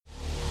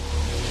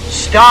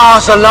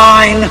Stars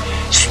align,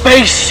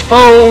 space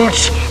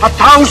folds,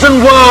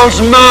 1,000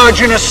 worlds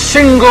merge in a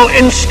single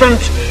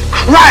instant.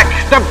 Crack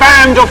the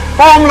band of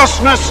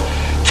formlessness,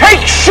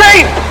 take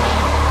shape,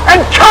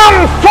 and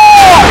come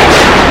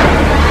forth!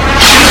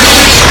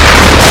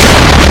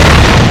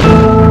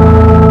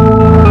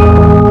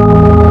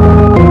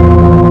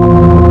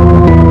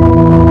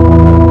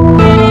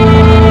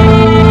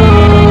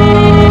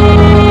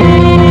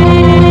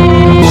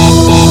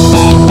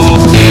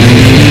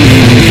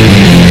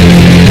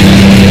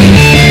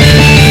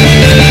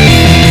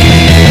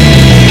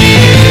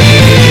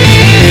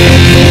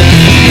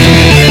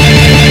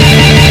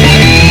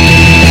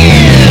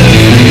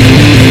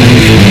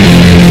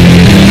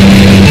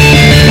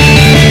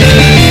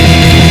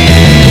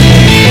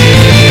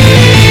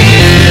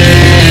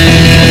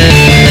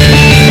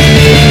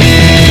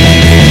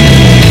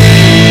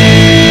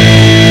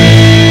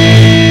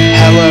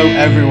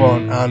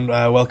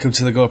 Welcome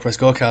to the Gore Press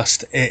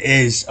Gorecast. It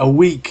is a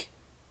week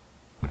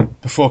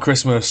before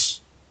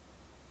Christmas.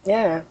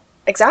 Yeah,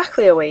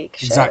 exactly a week.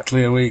 Shit.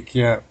 Exactly a week,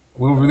 yeah.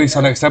 We'll release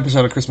our next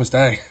episode on Christmas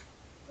Day.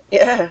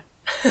 Yeah.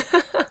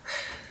 Because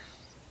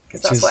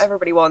that's what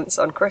everybody wants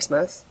on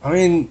Christmas. I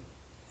mean,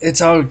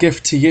 it's our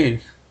gift to you,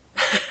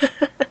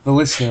 the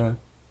listener.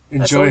 Enjoy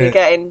that's all it. you're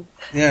getting.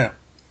 Yeah.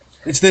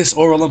 It's this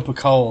or a lump of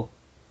coal.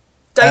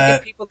 Don't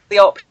give people the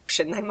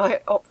option. They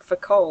might opt for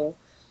coal.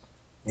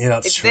 Yeah,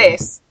 that's true.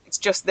 It's this. It's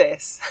just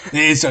this. It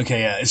is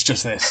okay, yeah. It's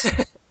just this.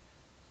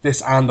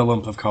 This and a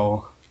lump of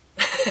coal.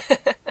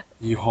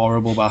 You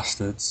horrible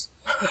bastards.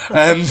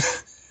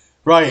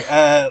 Right,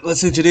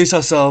 let's introduce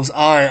ourselves.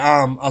 I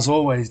am, as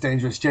always,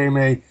 Dangerous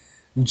Jamie.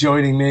 And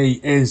joining me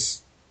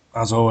is,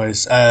 as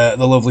always, the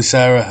lovely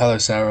Sarah. Hello,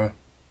 Sarah.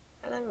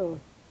 Hello.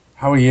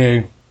 How are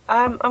you?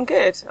 I'm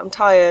good. I'm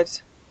tired.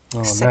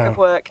 Sick of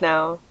work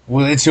now.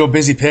 Well, it's your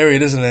busy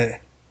period, isn't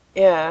it?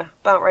 Yeah,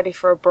 about ready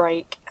for a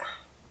break.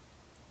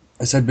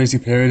 I said busy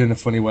period in a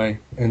funny way.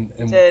 You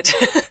did.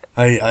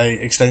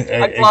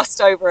 I glossed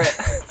over it.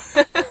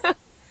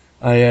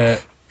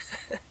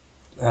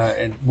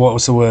 what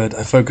was the word?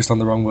 I focused on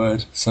the wrong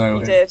word,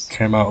 so it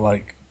came out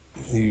like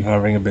you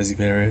having a busy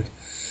period.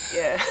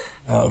 Yeah.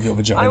 Out of your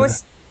vagina.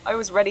 I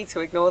was ready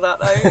to ignore that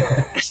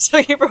though, until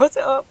you brought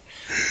it up.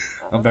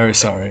 I'm very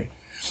sorry.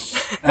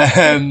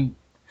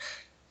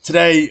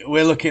 Today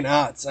we're looking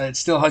at it's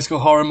still High School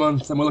Horror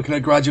Month, and we're looking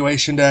at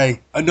Graduation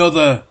Day,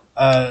 another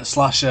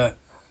slasher.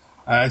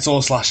 It's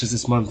all slashers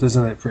this month,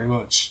 isn't it? Pretty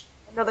much.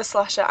 Another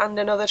slasher and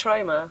another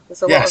trauma.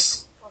 There's a lot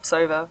of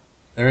crossover.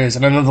 There is,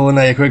 and another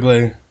Linnea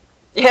Quigley.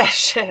 Yeah,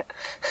 shit.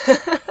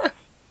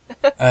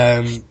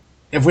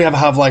 If we ever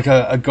have like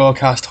a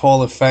Gorecast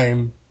Hall of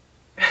Fame,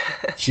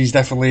 she's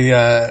definitely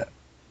the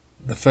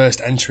first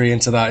entry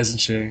into that, isn't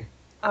she?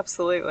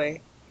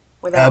 Absolutely,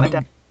 without a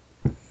doubt.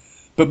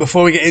 But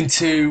before we get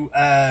into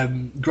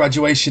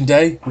Graduation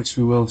Day, which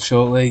we will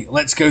shortly,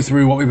 let's go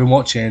through what we've been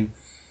watching.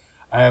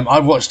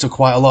 I've watched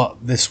quite a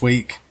lot this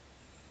week,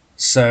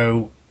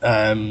 so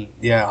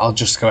I'll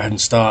just go ahead and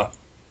start.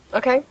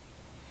 Okay.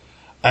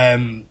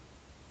 I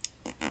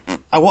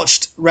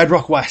watched Red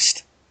Rock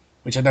West,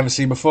 which I'd never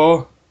seen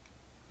before.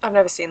 I've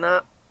never seen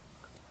that.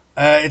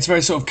 It's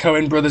very sort of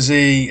Coen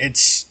Brothers-y.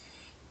 It's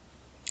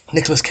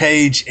Nicolas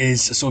Cage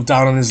is a sort of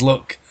down on his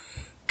luck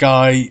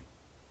guy,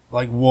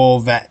 like war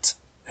vet,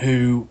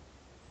 who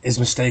is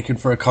mistaken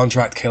for a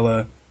contract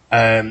killer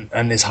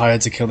and is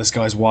hired to kill this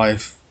guy's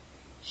wife.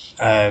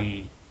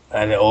 And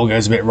it all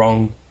goes a bit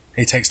wrong.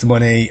 He takes the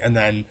money, and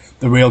then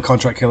the real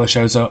contract killer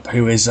shows up,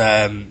 who is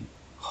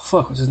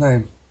what's his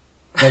name?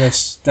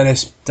 Dennis.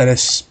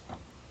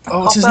 Oh,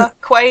 what's his name?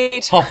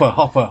 Quaid.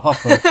 Hopper.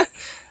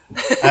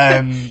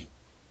 And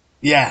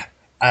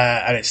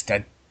it's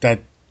dead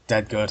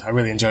good. I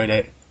really enjoyed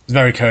it. It's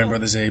very Coen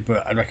Brothers-y,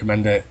 but I'd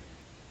recommend it.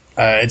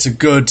 It's a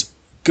good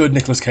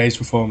Nicolas Cage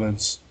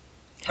performance.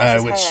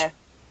 How's his hair?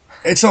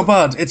 It's not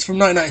bad. It's from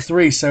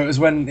 1993, so it was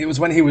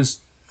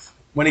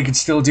when he could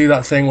still do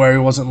that thing where he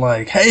wasn't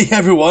like, "Hey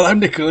everyone, I'm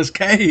Nicolas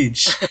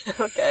Cage."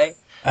 Okay.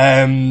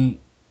 And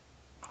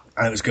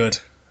it was good.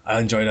 I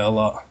enjoyed it a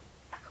lot.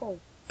 Cool.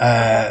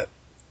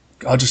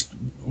 I'll just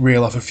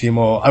reel off a few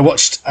more. I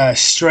watched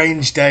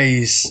Strange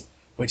Days,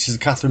 which is a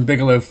Catherine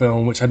Bigelow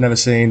film, which I'd never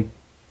seen.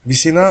 Have you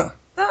seen that? Is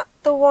that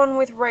the one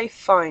with Ralph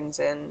Fiennes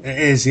in? It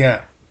is,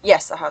 yeah.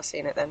 Yes, I have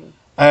seen it then.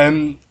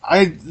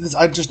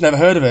 I just never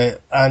heard of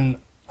it,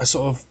 and I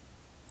sort of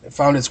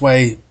found its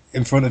way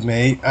in front of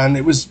me, and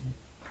it was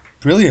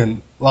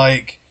brilliant.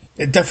 Like,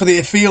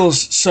 it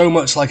feels so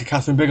much like a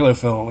Catherine Bigelow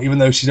film, even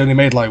though she's only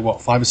made 5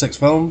 or 6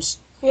 films.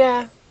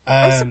 Yeah.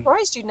 I'm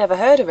surprised you'd never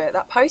heard of it.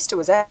 That poster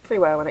was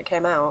everywhere when it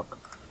came out.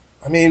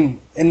 I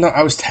mean,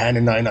 I was 10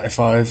 in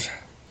 1995.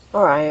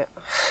 All right.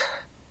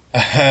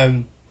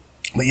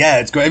 But yeah,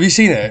 it's great. Have you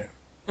seen it?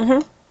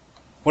 Mhm.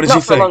 What did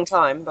you think? Not for a long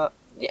time, but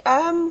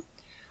I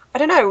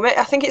don't know.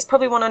 I think it's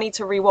probably one I need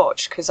to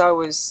rewatch because I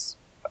was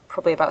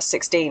probably about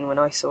 16 when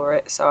I saw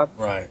it, so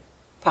I'm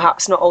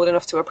perhaps not old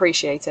enough to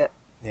appreciate it.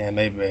 Yeah,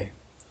 maybe.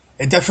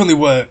 It definitely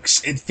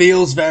works. It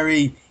feels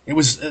very... It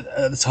was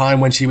at the time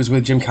when she was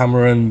with Jim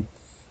Cameron,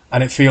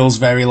 and it feels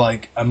very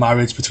like a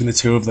marriage between the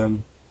two of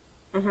them.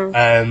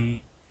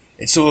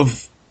 It sort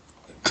of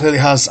clearly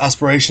has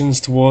aspirations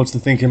towards the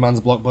thinking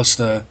man's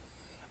blockbuster,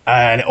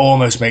 and it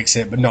almost makes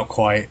it, but not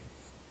quite.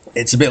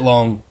 It's a bit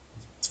long.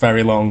 It's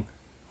very long,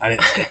 and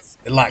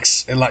it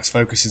lacks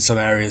focus in some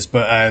areas.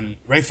 But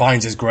Ralph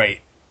Fiennes is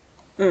great,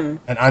 and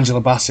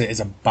Angela Bassett is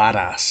a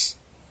badass.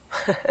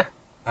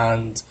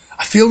 And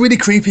I feel really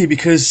creepy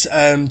because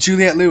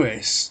Juliette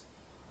Lewis,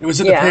 it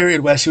was in the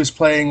period where she was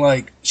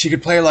playing she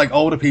could play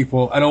older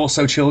people and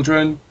also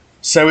children.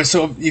 So it's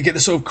sort of, you get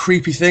this sort of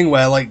creepy thing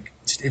where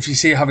if you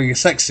see her having a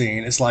sex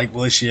scene, it's like,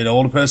 well, is she an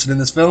older person in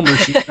this film or is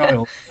she a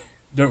child?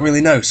 You don't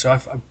really know. So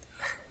I'm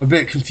a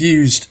bit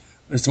confused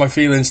as to my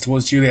feelings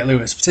towards Juliette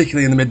Lewis,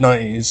 particularly in the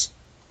mid-90s.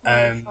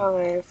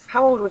 95.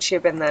 How old would she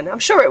have been then? I'm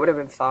sure it would have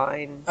been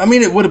fine. I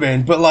mean, it would have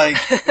been, but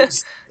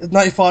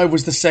 95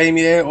 was the same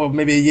year, or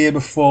maybe a year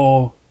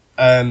before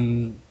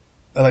Electric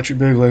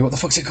Boogaloo. What the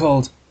fuck's it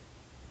called?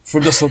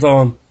 From Dusk Till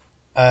Dawn.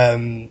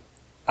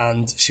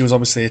 And she was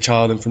obviously a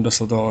child in From Dusk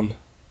Till Dawn.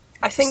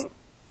 I think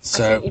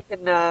you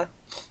can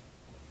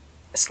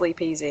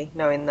sleep easy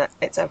knowing that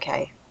it's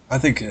okay. I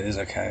think it is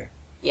okay.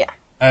 Yeah.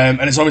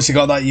 And it's obviously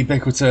got that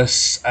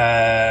ubiquitous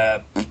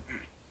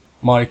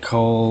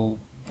Michael...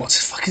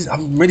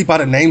 I'm really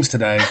bad at names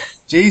today.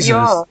 Jesus. You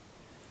are.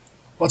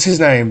 What's his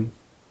name?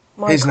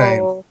 His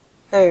name.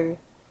 Who?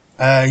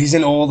 He's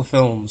in all the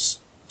films.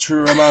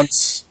 True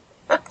Romance.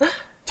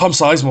 Tom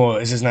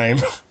Sizemore is his name.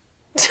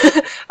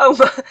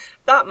 Oh,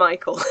 that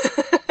Michael.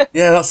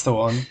 Yeah, that's the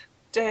one.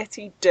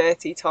 Dirty,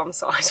 dirty Tom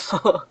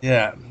Sizemore.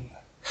 Yeah,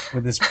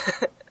 with his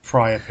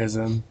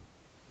priapism.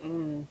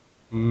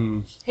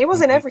 He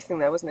was in everything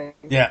though, wasn't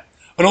he? Yeah,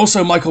 and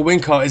also Michael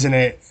Wincott is in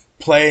it,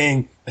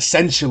 playing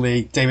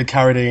essentially David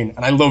Carradine,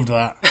 and I loved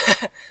that.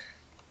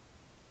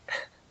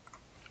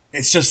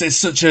 It's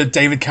such a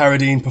David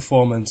Carradine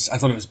performance. I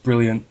thought it was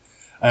brilliant.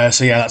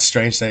 So yeah, that's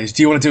Strange Days.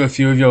 Do you want to do a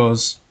few of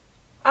yours?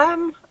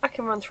 I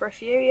can run through a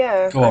few,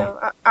 yeah. Go on.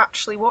 I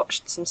actually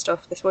watched some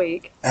stuff this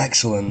week.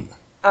 Excellent.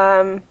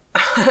 I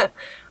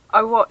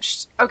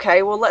watched...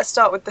 Okay, well, let's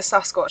start with the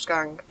Sasquatch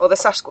Gang, or the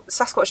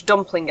Sasquatch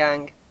Dumpling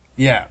Gang.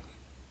 Yeah.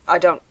 I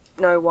don't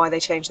know why they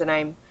changed the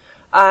name.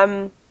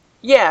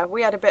 Yeah,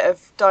 we had a bit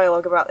of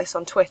dialogue about this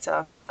on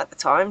Twitter at the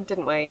time,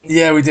 didn't we?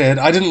 Yeah, we did.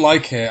 I didn't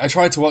like it. I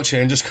tried to watch it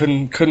and just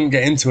couldn't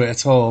get into it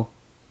at all.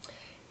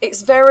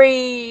 It's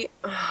very...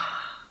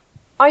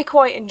 I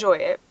quite enjoy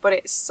it, but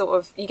it's sort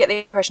of... You get the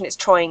impression it's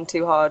trying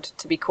too hard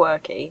to be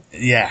quirky.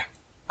 Yeah.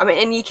 I mean,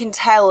 and you can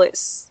tell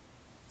it's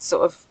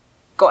sort of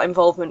got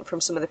involvement from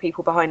some of the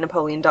people behind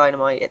Napoleon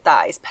Dynamite.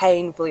 That is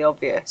painfully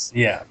obvious.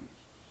 Yeah.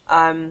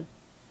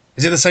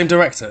 Is it the same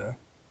director?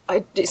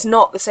 It's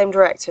not the same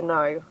director,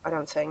 no, I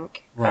don't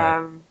think.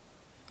 Right.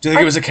 Do you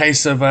think it was a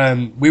case of,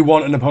 we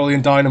want a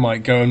Napoleon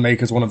Dynamite, go and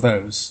make us one of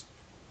those?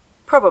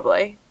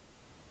 Probably.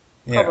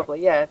 Yeah.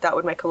 Probably, yeah, that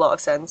would make a lot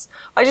of sense.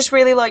 I just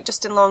really like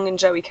Justin Long and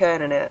Joey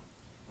Kern in it.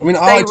 I mean,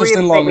 I like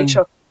Justin Long and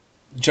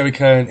Joey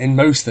Kern in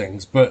most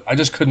things, but I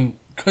just couldn't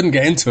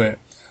get into it.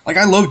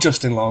 I love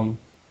Justin Long.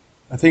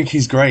 I think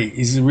he's great.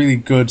 He's a really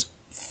good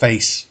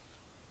face.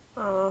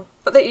 Oh,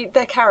 but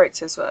their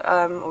characters were,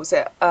 what was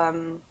it?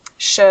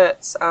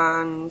 Shirts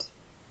and...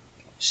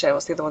 Shit,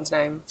 what's the other one's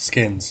name?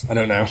 Skins. I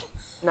don't know.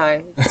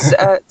 No.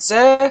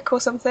 Zerk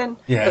or something?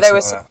 Yeah, but they were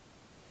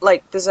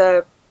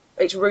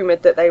it's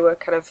rumoured that they were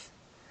kind of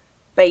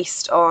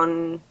based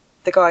on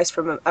the guys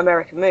from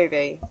American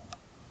Movie.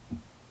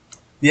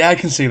 Yeah, I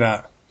can see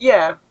that.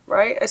 Yeah,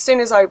 right? As soon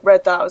as I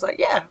read that, I was like,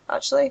 yeah,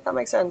 actually, that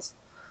makes sense.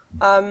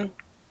 But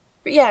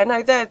yeah,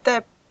 no,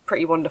 they're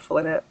pretty wonderful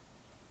in it.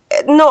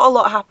 Not a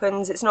lot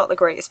happens, it's not the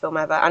greatest film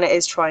ever, and it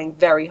is trying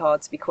very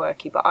hard to be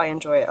quirky, but I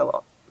enjoy it a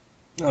lot.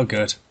 Oh,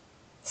 good.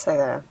 So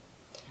there.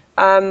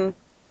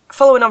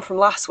 Following on from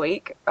last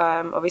week,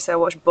 obviously I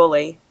watched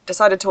Bully.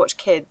 Decided to watch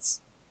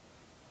Kids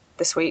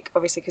this week,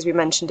 obviously because we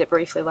mentioned it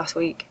briefly last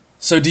week.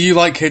 So do you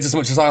like Kids as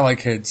much as I like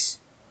Kids?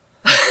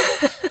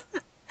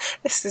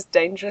 This is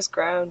dangerous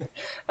ground.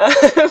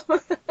 It's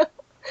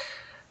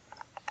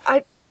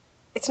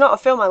not a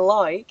film I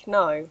like,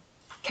 no.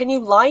 Can you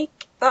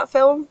like that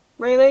film,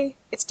 really?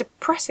 It's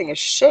depressing as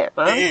shit,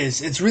 man. It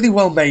is. It's really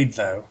well made,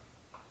 though.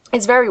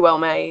 It's very well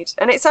made,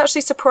 and it's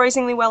actually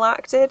surprisingly well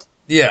acted.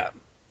 Yeah.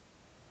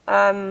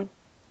 And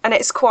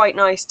it's quite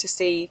nice to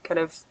see kind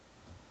of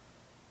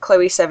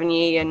Chloe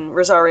Sevigny and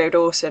Rosario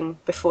Dawson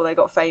before they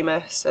got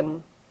famous,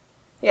 and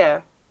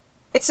yeah.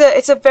 It's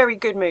a very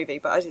good movie,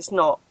 but it's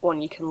not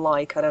one you can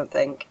like, I don't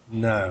think.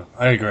 No,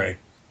 I agree.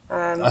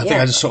 I think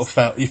yeah. I just sort of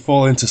felt you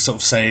fall into sort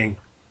of saying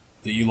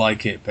that you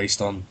like it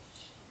based on...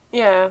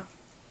 Yeah.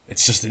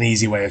 It's just an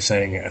easy way of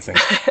saying it, I think.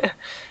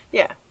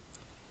 Yeah.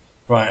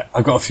 Right,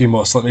 I've got a few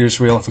more, so let me just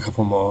reel off a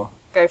couple more.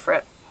 Go for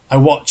it. I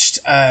watched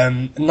a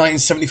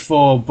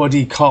 1974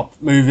 buddy cop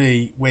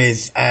movie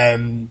with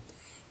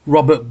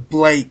Robert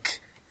Blake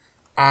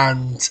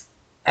and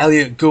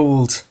Elliot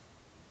Gould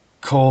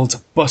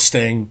called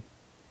Busting.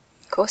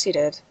 Of course you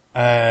did.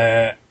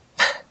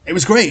 It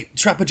was great.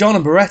 Trapper John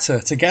and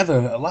Beretta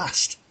together at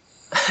last.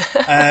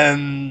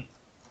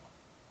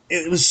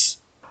 It was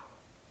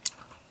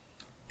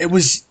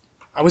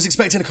I was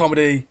expecting a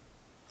comedy.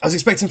 I was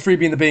expecting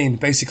Freebie and the Bean,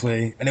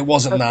 basically, and it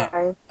wasn't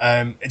Okay.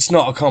 that. It's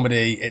not a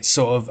comedy. It's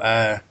sort of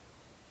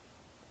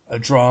a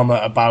drama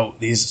about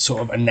these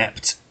sort of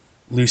inept,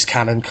 loose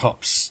cannon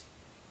cops.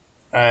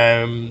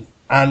 And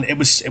it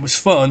was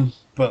fun,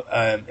 but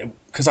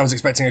because I was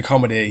expecting a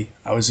comedy,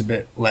 I was a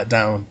bit let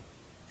down.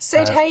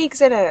 Sid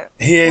Haig's in it.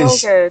 He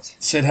is Well good.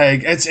 Sid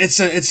Haig.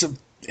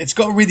 It's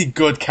got a really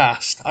good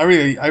cast. I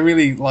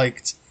really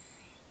liked.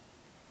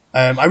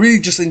 I really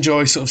just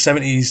enjoy sort of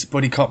 70s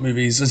buddy cop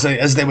movies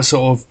as they were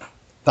sort of,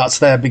 that's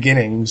their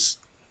beginnings.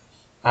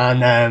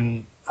 And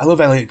I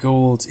love Elliot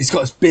Gould. He's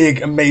got this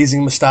big,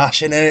 amazing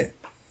moustache in it.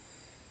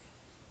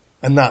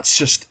 And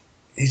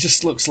he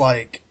just looks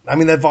like, I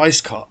mean, they're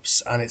vice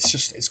cops, and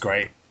it's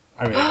great.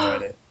 I really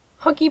enjoyed it.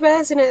 Huggy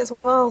Bear's in it as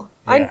well.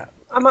 Yeah.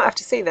 I might have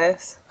to see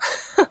this.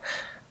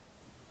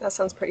 That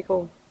sounds pretty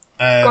cool.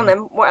 Go on then,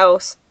 what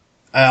else?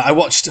 I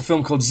watched a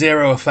film called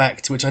Zero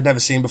Effect, which I'd never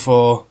seen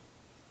before.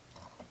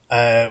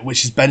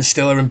 Which is Ben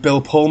Stiller and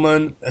Bill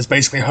Pullman as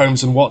basically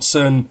Holmes and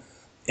Watson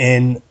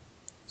in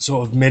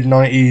sort of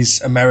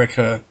mid-90s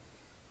America.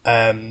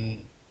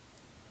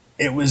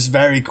 It was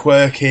very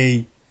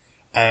quirky.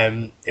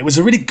 It was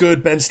a really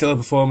good Ben Stiller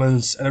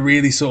performance and a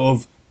really sort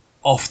of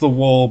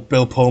off-the-wall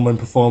Bill Pullman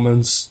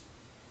performance.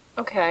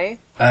 Okay.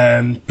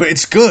 But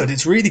it's good.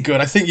 It's really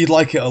good. I think you'd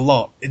like it a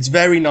lot. It's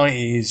very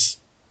 90s.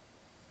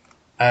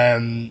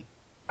 And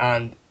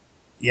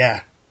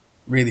yeah,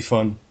 really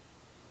fun.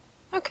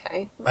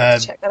 Okay. Might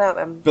have to check that out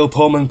then. Bill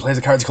Pullman plays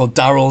a character called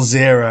Daryl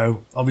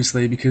Zero,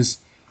 obviously, because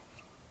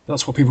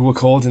that's what people were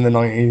called in the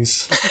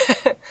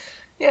 90s.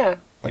 Yeah.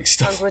 Like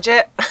Sounds stuff.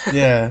 legit.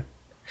 Yeah.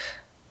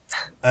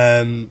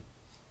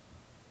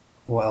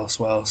 What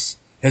else?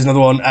 Here's another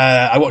one.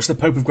 I watched The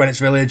Pope of Greenwich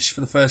Village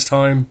for the first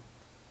time.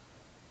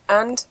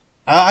 And?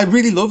 I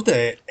really loved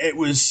it. It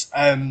was,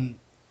 I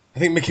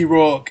think Mickey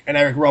Rourke and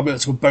Eric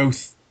Roberts were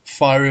both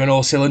firing on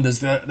all cylinders.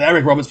 The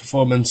Eric Roberts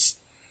performance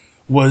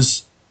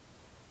was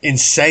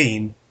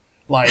insane.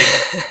 Like,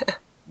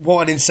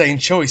 what an insane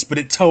choice, but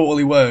it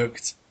totally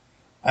worked.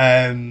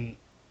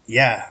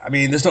 Yeah, I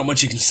mean, there's not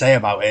much you can say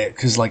about it,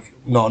 because, like,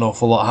 not an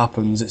awful lot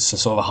happens. It's a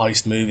sort of a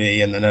heist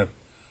movie, and then a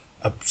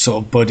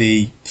sort of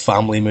buddy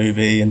family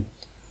movie, and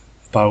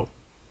about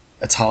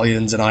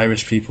Italians and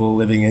Irish people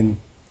living in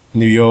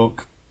New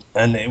York.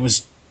 And it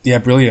was, yeah,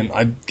 brilliant.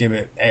 I'd give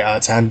it 8 out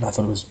of 10. I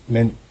thought it was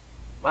mint.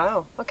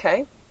 Wow,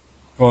 okay.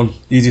 Go on,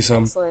 you do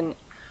some. Excellent.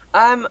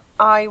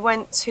 I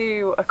went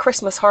to a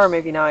Christmas horror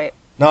movie night.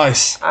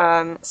 Nice.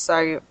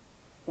 So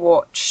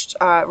watched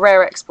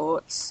Rare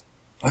Exports.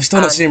 I've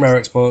still not seen Rare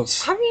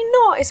Exports. Have you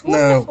not? It's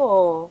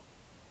wonderful.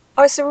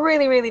 Oh, it's a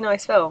really, really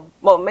nice film.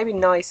 Well, maybe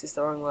nice is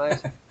the wrong word.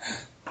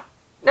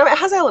 No, it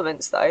has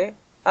elements though.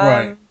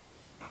 Right.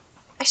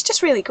 It's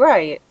just really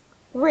great.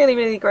 Really,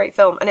 really great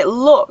film. And it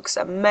looks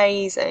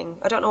amazing.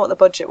 I don't know what the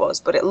budget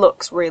was, but it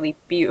looks really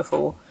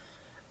beautiful.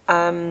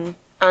 And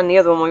the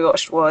other one we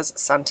watched was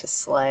Santa's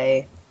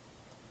Sleigh.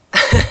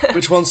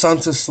 Which one's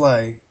Santa's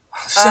Sleigh?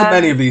 So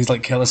many of these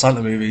like killer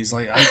Santa movies.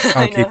 Like I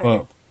can't keep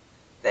up.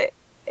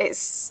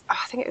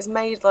 I think it was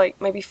made like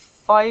maybe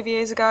 5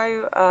 years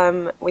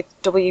ago with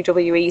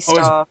WWE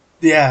star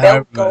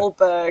Bill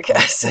Goldberg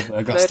as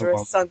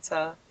Murderous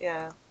Santa.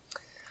 Yeah,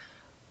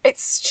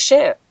 it's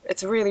shit.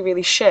 It's really,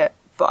 really shit,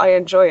 but I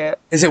enjoy it.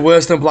 Is it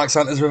worse than Black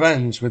Santa's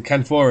Revenge with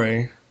Ken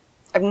Foree?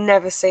 I've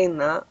never seen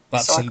that. I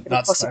think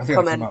that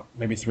came out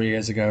maybe 3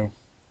 years ago.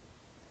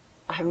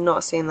 I have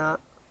not seen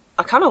that.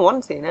 I kind of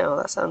want to now.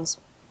 That sounds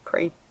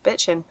pretty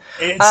bitchin'.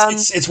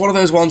 It's one of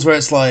those ones where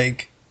it's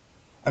like,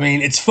 I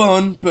mean, it's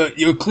fun, but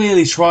you're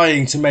clearly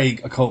trying to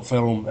make a cult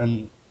film,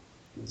 and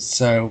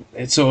so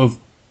it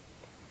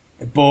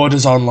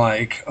borders on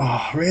like,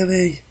 oh,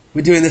 really?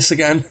 We're doing this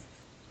again?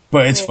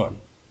 But it's fun.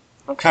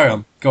 Okay. Carry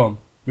on. Go on.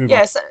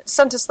 Yes,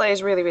 Santa's Sleigh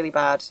is really, really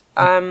bad.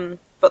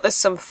 But there's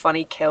some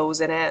funny kills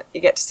in it.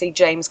 You get to see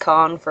James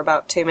Caan for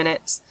about 2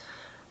 minutes.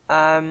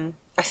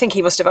 I think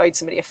he must have owed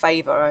somebody a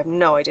favour. I have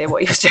no idea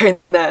what he was doing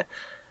there.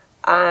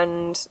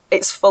 And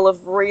it's full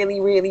of really,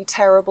 really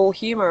terrible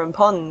humour and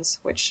puns,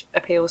 which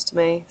appeals to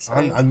me. So.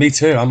 And me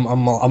too.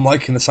 I'm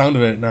liking the sound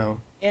of it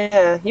now.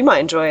 Yeah, you might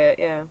enjoy it.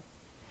 Yeah.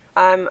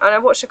 And I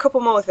watched a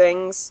couple more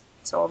things,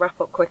 so I'll wrap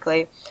up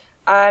quickly.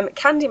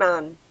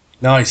 Candyman.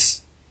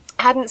 Nice.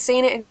 I hadn't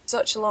seen it in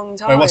such a long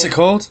time. Wait, what's it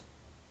called?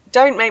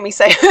 Don't make me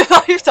say it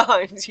 5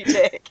 times, you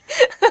dick.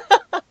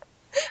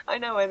 I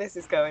know where this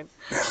is going.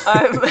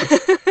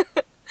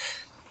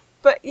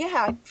 But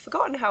yeah, I'd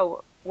forgotten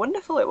how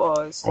wonderful it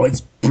was. Oh,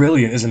 it's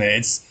brilliant, isn't it?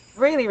 It's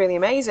really, really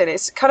amazing.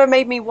 It's kind of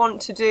made me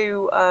want to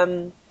do.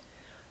 I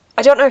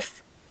don't know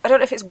if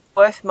it's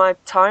worth my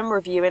time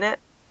reviewing it,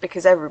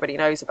 because everybody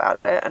knows about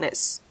it, and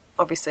it's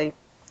obviously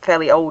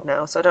fairly old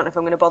now. So I don't know if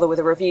I'm going to bother with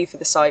a review for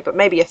the site, but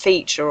maybe a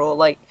feature or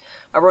like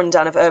a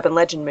rundown of urban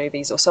legend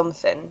movies or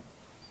something.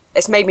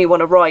 It's made me want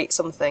to write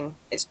something.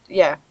 It's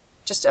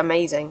just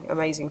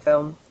amazing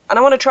film. And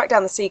I want to track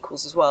down the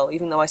sequels as well,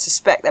 even though I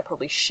suspect they're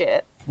probably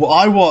shit. Well,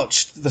 I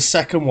watched the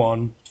second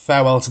one,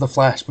 Farewell to the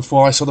Flesh,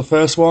 before I saw the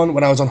first one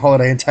when I was on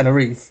holiday in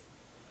Tenerife.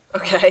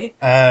 Okay.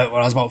 When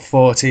I was about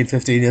 14,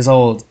 15 years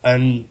old,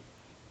 and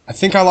I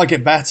think I like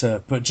it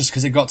better, but just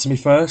because it got to me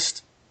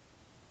first.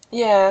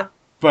 Yeah.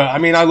 But I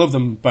mean, I love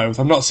them both.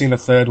 I've not seen the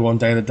third one,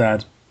 Day of the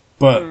Dead,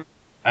 but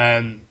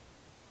Day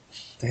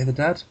of the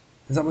Dead,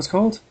 is that what it's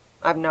called?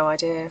 I have no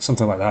idea.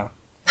 Something like that.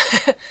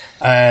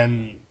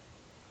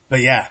 But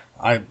yeah,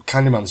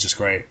 Candyman's just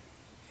great.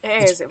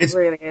 It is. It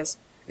really is.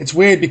 It's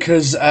weird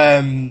because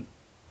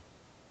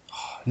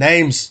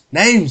names.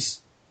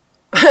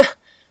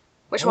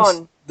 Which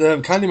one? The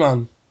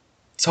Candyman,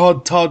 Tony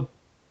Todd.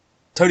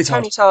 Tony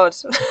Todd.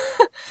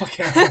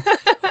 Fucking hell.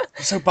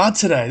 I'm so bad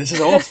today. This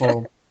is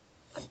awful.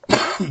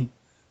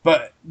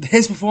 But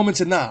his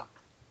performance in that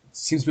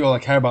seems to be all I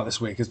care about this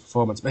week. His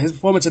performance, but his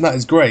performance in that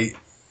is great,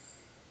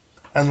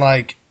 and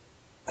like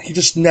he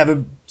just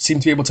never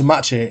seemed to be able to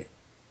match it.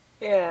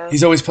 Yeah.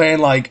 He's always playing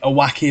like a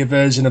wackier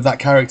version of that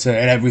character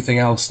in everything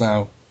else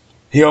now.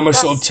 He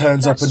almost sort of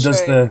turns up and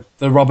does the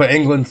Robert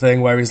Englund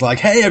thing where he's like,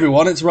 "Hey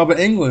everyone, it's Robert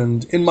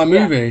Englund in my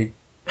movie."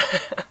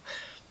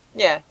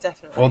 Yeah,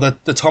 definitely. Or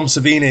the Tom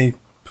Savini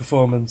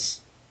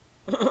performance.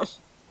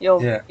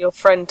 Your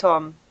friend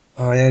Tom.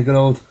 Oh yeah, good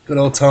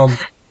old Tom.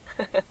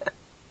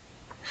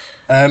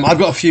 I've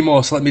got a few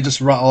more, so let me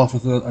just rattle off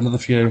with another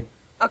few.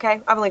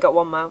 Okay, I've only got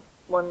one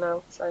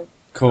now. So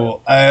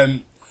cool.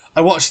 I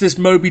watched this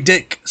Moby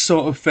Dick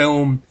sort of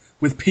film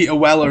with Peter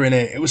Weller in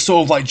it. It was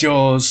sort of like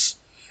Jaws,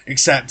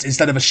 except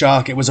instead of a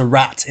shark, it was a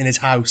rat in his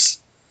house.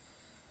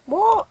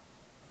 What?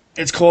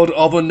 It's called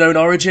Of Unknown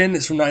Origin.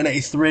 It's from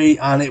 1983,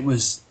 and it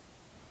was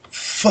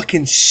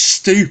fucking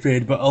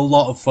stupid, but a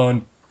lot of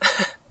fun.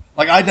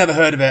 Like, I'd never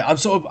heard of it.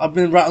 I've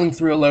been rattling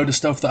through a load of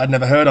stuff that I'd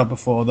never heard of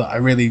before that I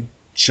really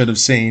should have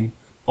seen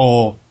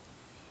or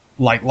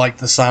like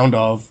the sound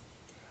of.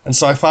 And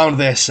so I found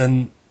this,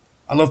 and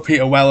I love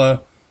Peter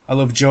Weller. I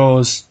love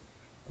Jaws.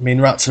 I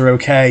mean, rats are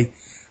okay.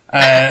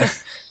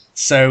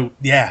 So,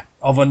 yeah,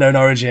 Of Unknown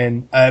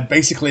Origin.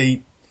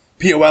 Basically,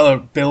 Peter Weller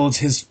builds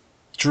his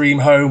dream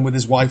home with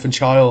his wife and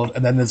child,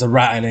 and then there's a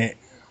rat in it.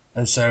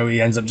 And so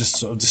he ends up just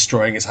sort of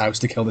destroying his house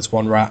to kill this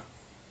one rat.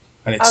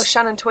 And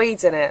Shannon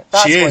Tweed's in it.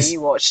 That's why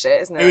you watched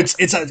it, isn't it?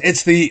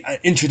 It's the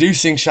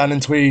introducing Shannon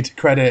Tweed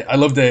credit. I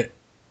loved it.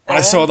 When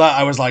I saw that,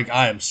 I was like,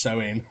 I am so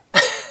in.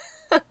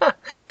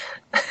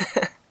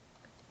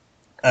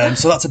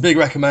 So that's a big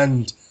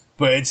recommend.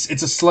 But it's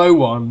a slow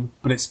one,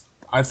 but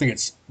I think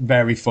it's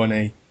very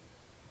funny.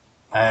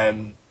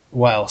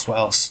 What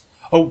else?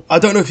 Oh, I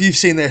don't know if you've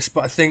seen this,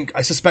 but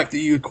I suspect that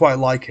you would quite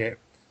like it.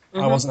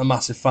 I wasn't a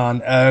massive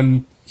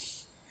fan.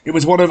 It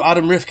was one of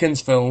Adam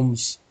Rifkin's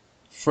films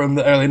from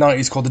the early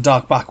 90s called The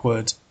Dark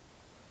Backward.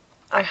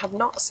 I have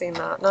not seen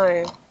that,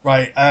 no.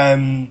 Right.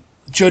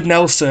 Judd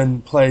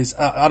Nelson plays...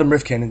 Adam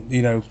Rifkin,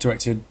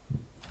 directed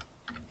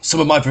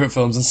some of my favourite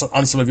films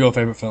and some of your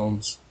favourite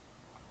films.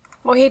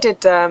 Well, he did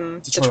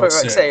Detroit Rock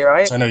City,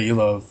 right? Which I know you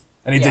love.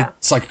 And he did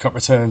Psycho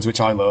Returns, which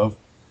I love.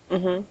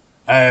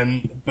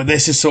 But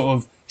this is sort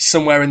of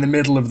somewhere in the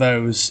middle of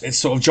those. It's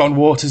sort of John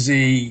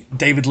Watersy,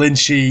 David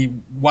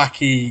Lynchy,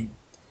 wacky...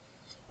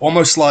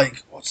 Almost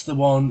like... What's the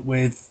one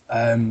with...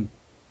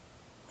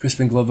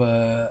 Crispin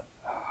Glover.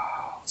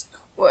 What's it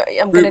called? Well,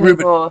 I'm going to need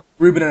more.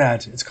 Ruben and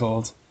Ed, it's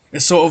called.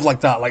 It's sort of like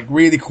that, like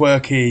really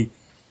quirky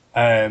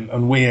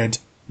and weird.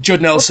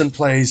 Judd Nelson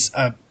plays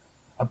a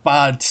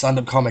bad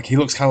stand-up comic. He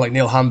looks kind of like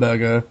Neil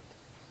Hamburger,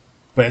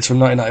 but it's from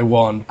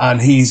 1991,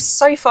 and he's...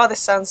 So far,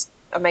 this sounds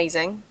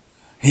amazing.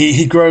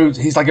 He grows...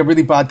 He's like a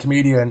really bad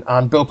comedian,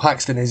 and Bill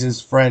Paxton is his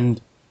friend,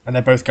 and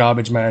they're both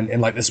garbage men in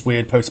like this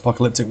weird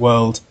post-apocalyptic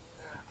world.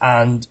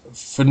 And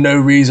for no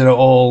reason at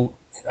all...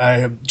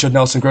 Judd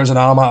Nelson grows an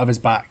arm out of his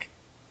back.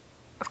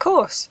 Of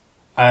course.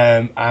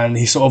 And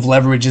he sort of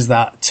leverages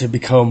that to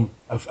become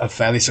a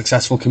fairly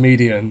successful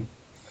comedian.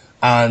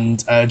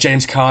 And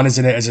James Caan is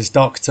in it as his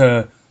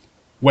doctor.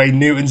 Wayne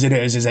Newton's in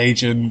it as his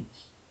agent.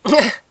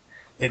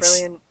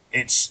 Brilliant.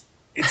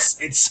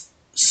 It's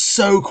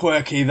so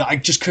quirky that I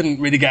just couldn't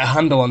really get a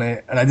handle on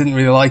it, and I didn't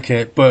really like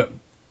it. But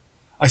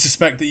I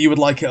suspect that you would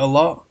like it a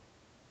lot.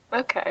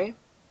 Okay.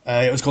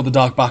 It was called The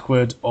Dark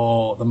Backward,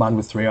 or The Man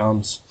with Three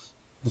Arms.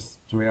 The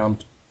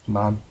Three-Armed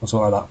Man, or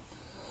something like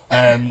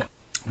that.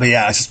 But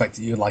yeah, I suspect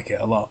that you'd like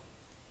it a lot.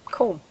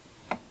 Cool.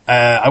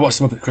 I watched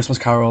them up at Christmas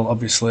Carol,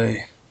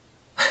 obviously,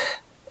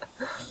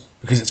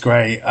 because it's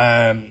great.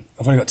 I've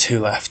only got two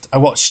left. I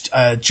watched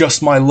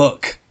Just My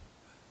Luck,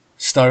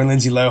 starring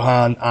Lindsay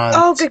Lohan. And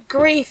oh, good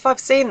grief! I've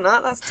seen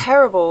that. That's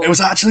terrible. It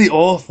was actually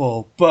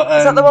awful. But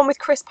is that the one with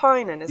Chris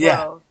Pine in as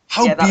well?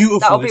 How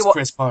beautiful is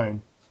Chris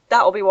Pine?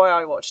 That'll be why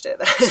I watched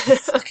it.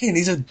 Fucking,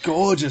 he's a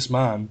gorgeous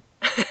man.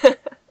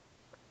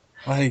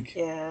 Like,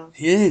 yeah.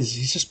 He is.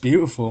 He's just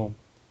beautiful.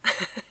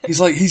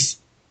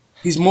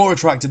 He's more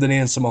attractive than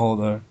Ian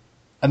Somerhalder,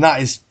 and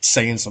that is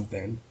saying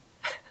something.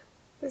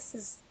 This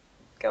is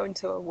going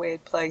to a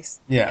weird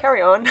place. Yeah.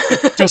 Carry on.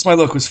 Just My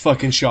Luck was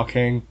fucking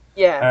shocking.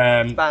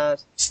 Yeah, it's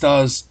bad.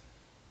 Stars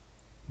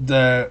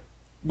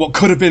what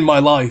could have been my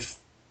life,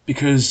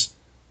 because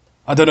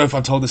I don't know if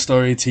I've told the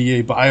story to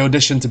you, but I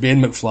auditioned to be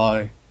in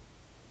McFly.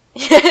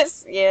 Yes.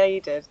 Yeah,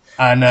 you did.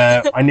 And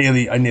I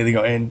nearly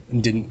got in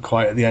and didn't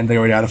quite at the end. They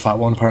already had a fat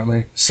one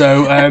apparently.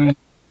 So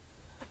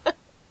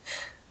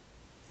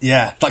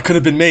yeah, that could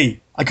have been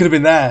me. I could have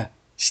been there,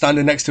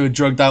 standing next to a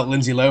drugged out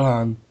Lindsay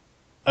Lohan,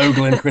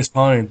 ogling Chris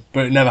Pine,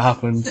 but it never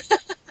happened.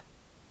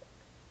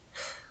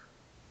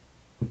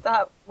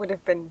 That would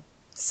have been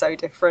so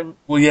different.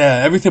 Well,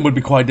 yeah, everything would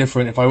be quite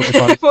different if I.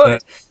 It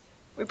would.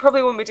 We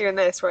probably wouldn't be doing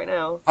this right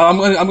now. I'm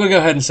gonna go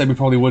ahead and say we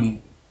probably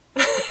wouldn't.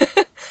 You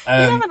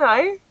never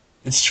know.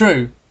 It's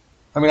true.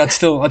 I mean, I'd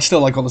still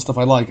like all the stuff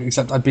I like,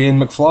 except I'd be in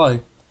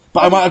McFly.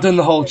 But I might have done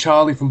the whole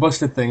Charlie from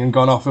Busted thing and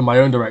gone off in my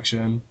own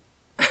direction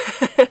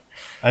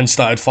and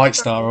started Fight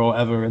Star or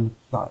whatever, and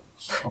that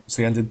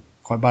obviously ended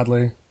quite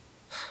badly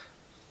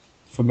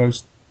for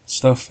most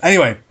stuff.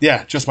 Anyway,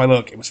 yeah, Just My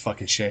Luck. It was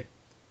fucking shit.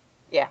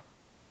 Yeah.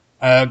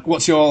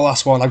 What's your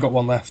last one? I've got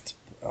one left.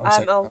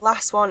 Our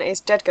last one is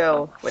Dead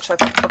Girl, which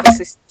I've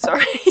obviously...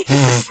 Sorry.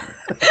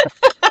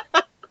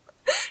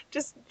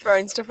 Just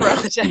throwing stuff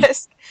around the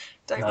desk.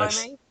 Don't mind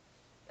me.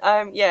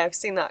 Yeah, I've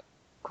seen that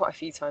quite a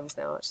few times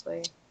now,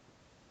 actually.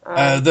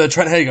 The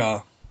Trent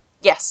Hagar?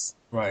 Yes.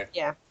 Right.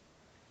 Yeah.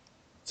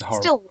 It's a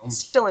horrible film.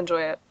 Still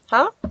enjoy it.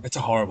 Huh? It's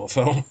a horrible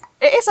film.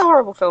 It is a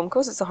horrible film. Of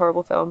course it's a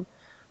horrible film.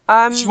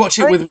 Did you watch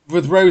it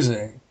with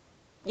Rosie?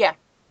 Yeah.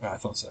 Yeah, I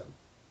thought so.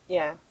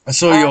 Yeah. I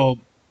saw your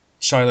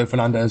Shiloh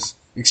Fernandez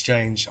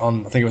exchange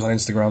on, I think it was on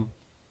Instagram.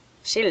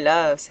 She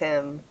loves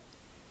him.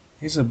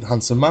 He's a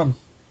handsome man.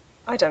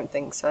 I don't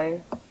think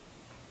so.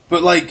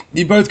 But, like,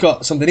 you both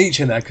got something each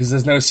in there, because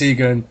there's no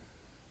Segan,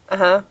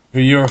 who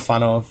you're a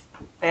fan of.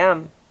 I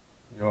am.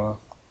 You are.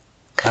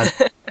 And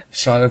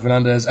Shiloh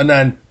Fernandez. And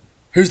then,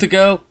 who's the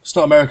girl? It's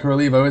not America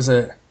Olivo, is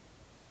it?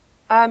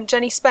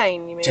 Jenny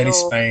Spain, you mean? Jenny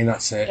Spain,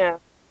 that's it. Yeah.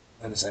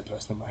 They're the same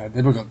person in my head.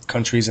 They've both got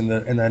countries in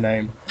their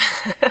name.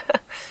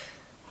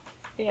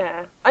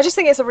 Yeah. I just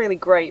think it's a really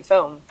great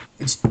film.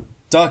 It's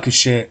dark as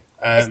shit.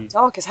 It's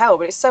dark as hell,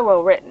 but it's so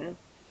well written.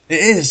 It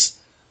is.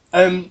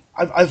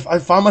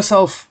 I've found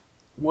myself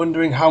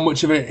wondering how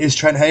much of it is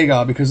Trent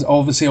Hagar, because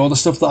obviously all the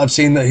stuff that I've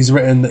seen that he's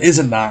written that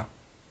isn't that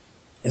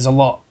is a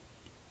lot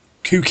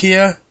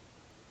kookier.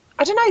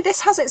 I don't know,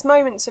 this has its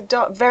moments of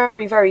dark,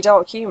 very, very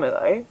dark humour,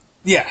 though.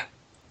 Yeah.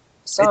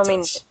 So, I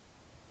mean,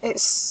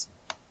 it's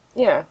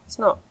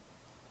not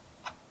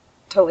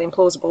totally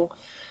implausible.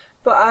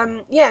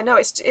 But, yeah, no,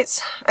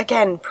 it's,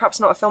 again, perhaps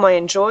not a film I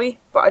enjoy,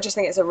 but I just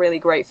think it's a really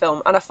great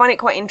film. And I find it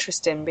quite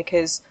interesting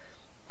because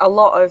a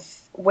lot of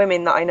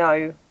women that I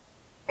know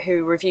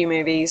who review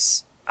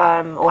movies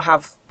or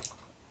have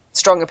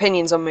strong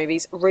opinions on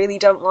movies really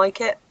don't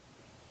like it.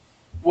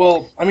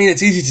 Well, I mean,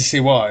 it's easy to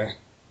see why.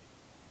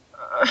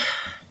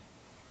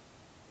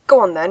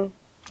 Go on, then.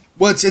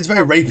 Well, it's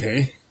very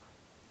rapey.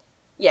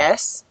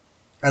 Yes.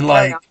 And,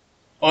 like,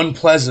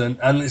 unpleasant,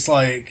 and it's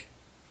like...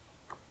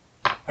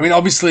 I mean,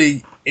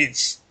 obviously,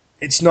 it's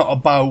not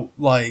about,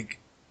 like,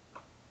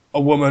 a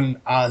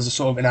woman as a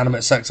sort of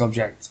inanimate sex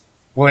object.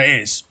 Well, it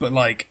is, but,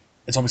 like,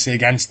 it's obviously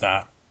against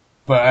that.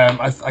 But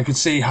I could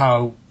see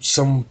how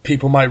some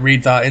people might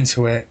read that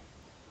into it.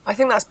 I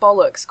think that's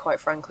bollocks, quite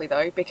frankly,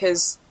 though,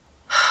 because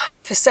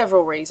for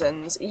several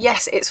reasons.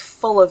 Yes, it's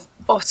full of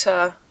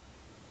utter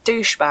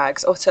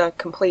douchebags, utter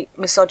complete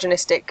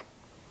misogynistic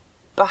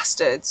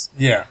bastards.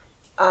 Yeah.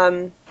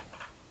 But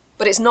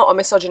it's not a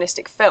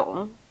misogynistic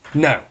film.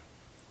 No.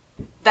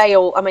 They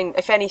all, I mean,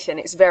 if anything,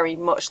 it's very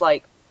much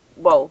like,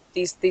 well,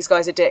 these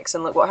guys are dicks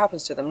and look what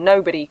happens to them.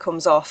 Nobody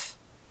comes off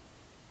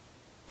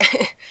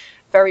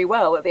very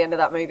well at the end of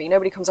that movie.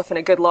 Nobody comes off in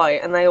a good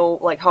light, and they all,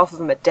 like, half of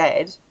them are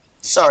dead.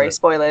 Sorry,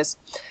 spoilers.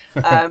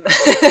 And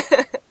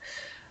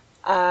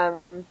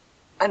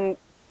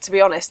to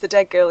be honest, the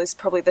dead girl is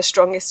probably the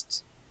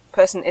strongest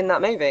person in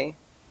that movie.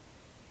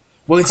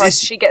 Well,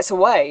 she gets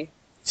away.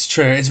 It's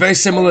true. It's very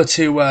similar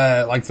to,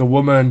 like, The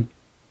Woman.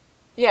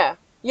 Yeah.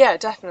 Yeah,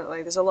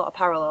 definitely. There's a lot of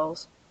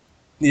parallels.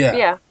 Yeah.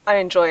 Yeah, I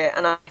enjoy it,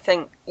 and I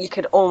think you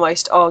could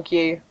almost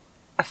argue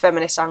a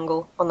feminist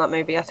angle on that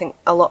movie. I think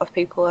a lot of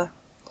people are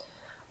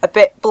a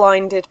bit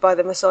blinded by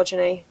the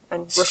misogyny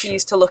and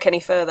refuse to look any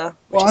further.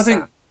 Well, I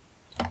think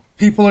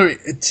people are...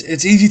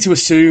 It's easy to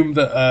assume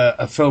that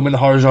a film in the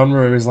horror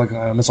genre is like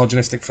a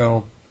misogynistic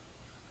film.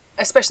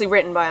 Especially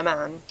written by a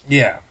man.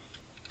 Yeah.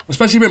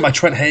 Especially written by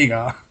Trent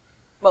Hagar.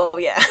 Well,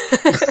 yeah.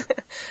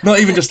 Not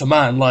even just a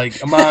man,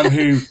 like a man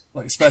who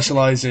like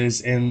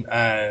specialises in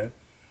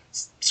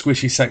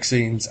squishy sex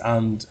scenes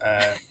and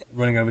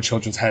running over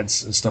children's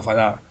heads and stuff like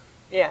that.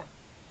 Yeah.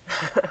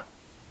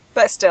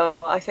 But still,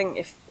 I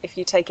think if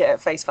you take it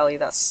at face value,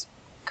 that's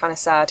kind of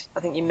sad. I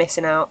think you're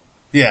missing out.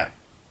 Yeah.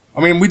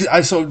 I mean,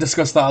 I sort of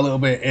discussed that a little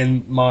bit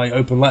in my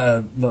open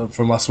letter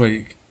from last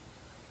week.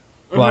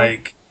 Mm-hmm.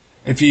 Like,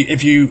 if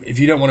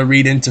you don't want to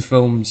read into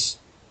films,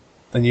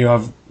 then you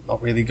have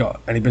not really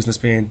got any business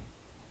being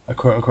a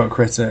quote-unquote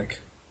critic.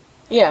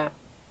 Yeah.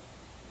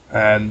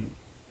 But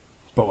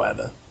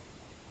whatever.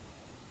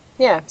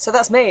 Yeah, so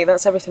that's me.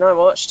 That's everything I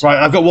watched. Right,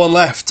 I've got one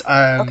left.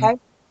 Okay.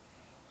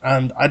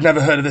 And I'd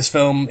never heard of this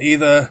film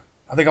either.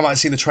 I think I might have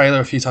seen the trailer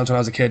a few times when I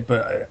was a kid,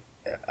 but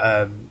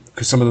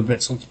because some of the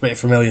bits looked a bit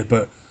familiar.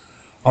 But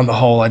on the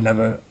whole, I'd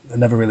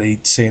never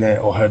really seen it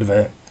or heard of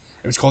it.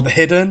 It was called The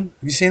Hidden.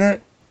 Have you seen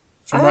it?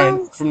 From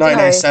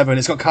 1987.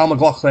 It's got Kyle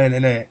MacLachlan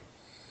in it.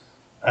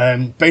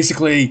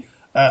 Basically,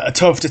 a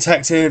tough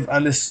detective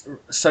and this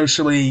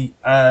socially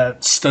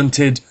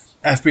stunted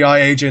FBI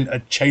agent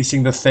are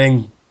chasing The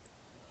Thing.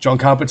 John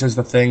Carpenter's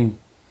The Thing.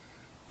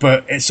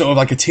 But it's sort of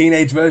like a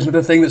teenage version of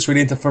The Thing that's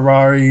really into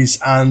Ferraris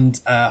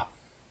and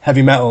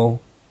heavy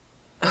metal.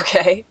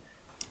 Okay.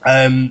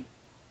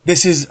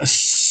 This is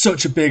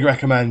such a big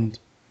recommend.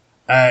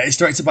 It's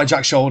directed by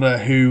Jack Shoulder,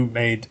 who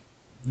made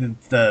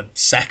the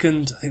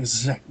second, I think it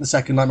was the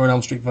second Nightmare on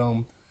Elm Street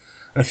film,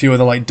 and a few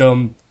other like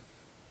dumb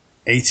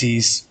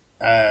 80s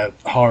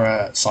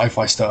horror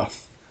sci-fi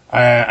stuff.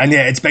 And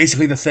yeah, it's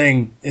basically The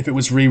Thing if it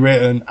was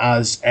rewritten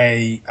as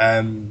a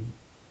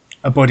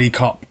buddy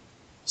cop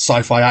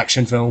sci-fi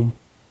action film.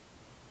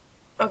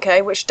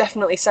 Okay, which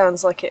definitely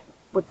sounds like it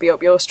would be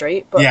up your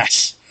street. But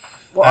yes.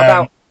 What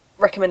about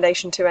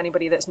recommendation to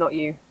anybody that's not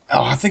you?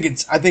 Oh, I think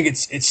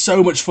it's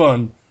so much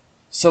fun.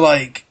 So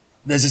like,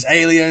 there's this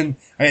alien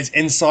and it's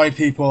inside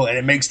people and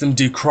it makes them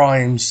do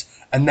crimes.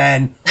 And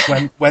then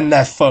when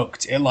they're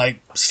fucked, it like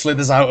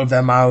slithers out of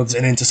their mouths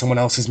and into someone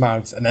else's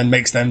mouth and then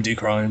makes them do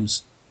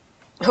crimes.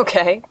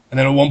 Okay. And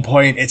then at one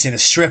point it's in a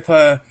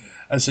stripper,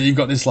 and so you've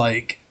got this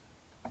like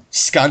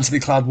scantily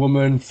clad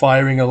woman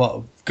firing a lot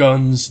of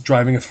guns,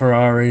 driving a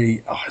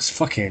Ferrari. Oh, it's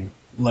fucking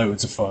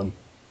loads of fun.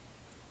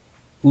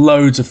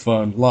 Loads of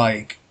fun.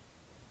 Like,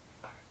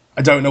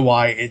 I don't know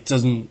why it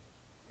doesn't.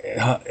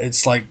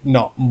 It's like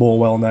not more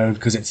well known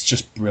because it's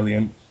just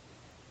brilliant.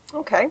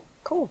 Okay,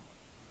 cool.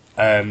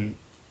 And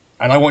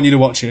I want you to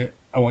watch it.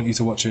 I want you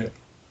to watch it.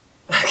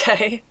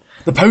 Okay.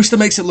 The poster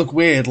makes it look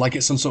weird, like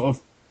it's some sort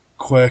of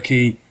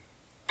quirky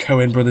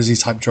Coen Brothers-y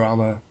type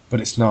drama, but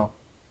it's not.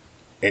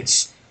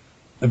 It's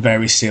a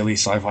very silly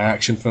sci-fi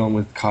action film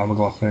with Kyle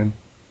MacLachlan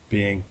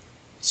being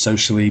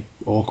socially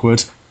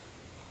awkward.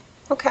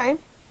 Okay.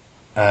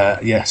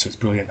 Yeah, so it's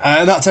brilliant.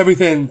 And that's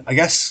everything, I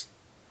guess.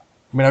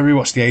 I mean, I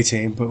rewatched The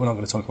A-Team, but we're not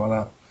going to talk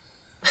about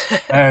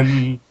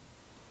that.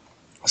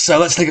 So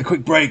let's take a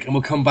quick break and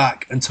we'll come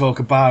back and talk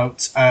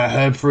about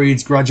Herb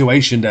Fried's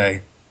Graduation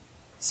Day.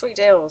 Sweet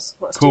deals.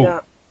 Let's Cool. do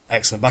that.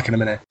 Excellent. Back in a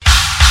minute.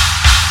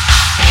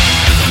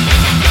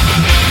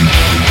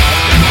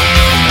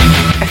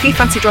 If you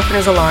fancy dropping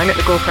us a line at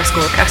the Gorepress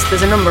Gorecast,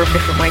 there's a number of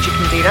different ways you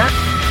can do that.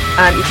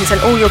 You can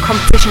send all your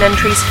competition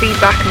entries,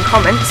 feedback and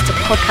comments to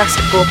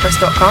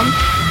podcast@gorepress.com.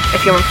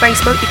 If you're on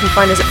Facebook, you can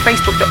find us at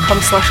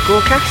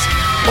facebook.com/Gorecast.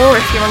 Or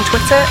if you're on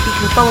Twitter, you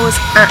can follow us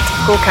at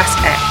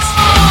GorecastX.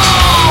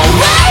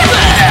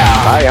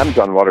 Hi, I'm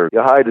John Waters.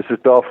 Yeah, hi, this is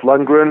Dolph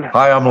Lundgren.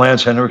 Hi, I'm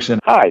Lance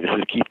Henriksen. Hi, this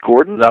is Keith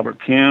Gordon. Robert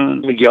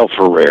Kuhn. Miguel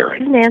Ferrer.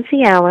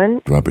 Nancy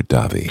Allen. Robert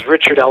Davi.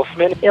 Richard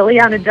Elfman.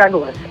 Ileana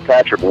Douglas.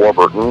 Patrick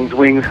Warburton.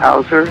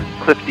 Zwingshauser.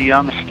 Cliff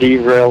DeYoung.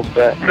 Steve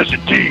Railsback. Mr.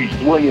 T.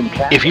 William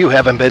Cass. If you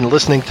haven't been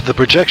listening to the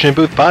Projection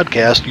Booth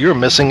podcast, you're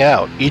missing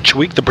out. Each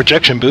week, the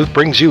Projection Booth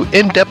brings you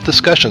in-depth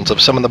discussions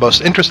of some of the most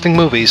interesting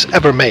movies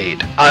ever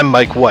made. I'm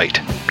Mike White.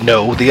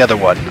 No, the other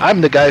one. I'm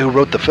the guy who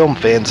wrote the film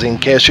fanzine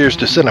Cashiers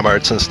to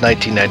Cinemark since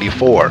 1994.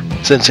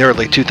 Since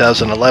early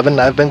 2011,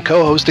 I've been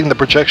co-hosting the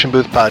Projection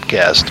Booth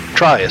podcast.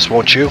 Try us,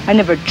 won't you? I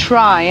never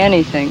try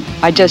anything.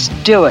 I just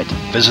do it.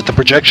 Visit the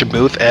Projection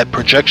Booth at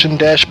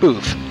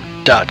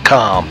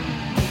projection-booth.com.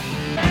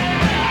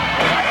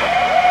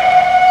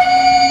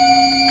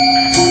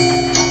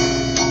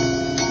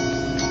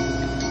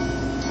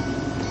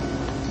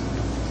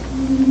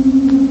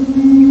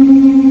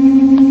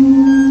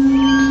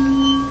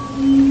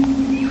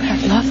 You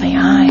have lovely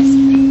eyes.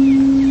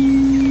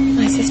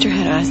 My sister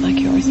had eyes like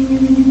yours.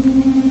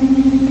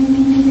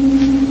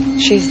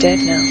 She's dead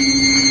now.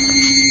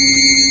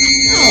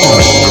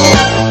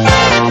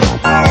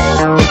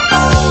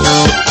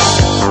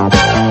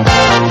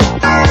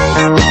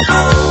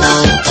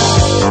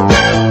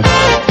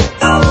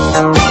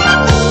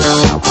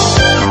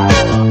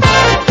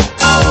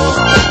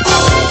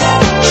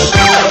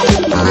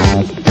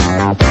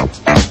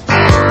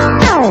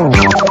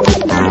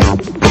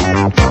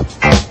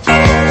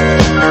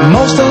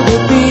 Most of the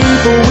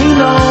people we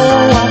know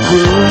are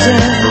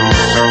cruising.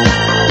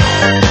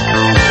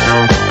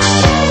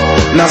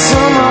 Now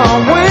some are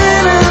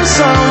winning,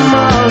 some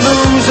are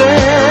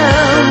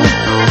losing.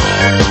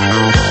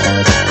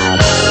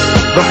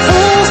 The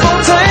fools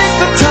don't take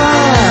the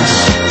time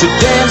to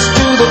dance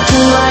to the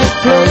two-light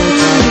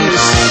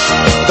place.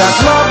 That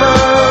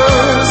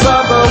lovers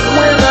are the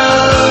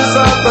winners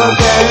of the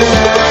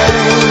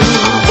game.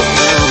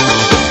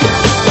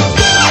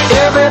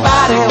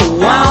 Everybody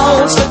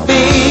wants to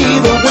be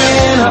the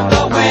winner,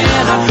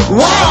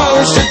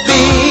 wants to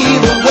be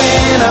the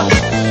winner.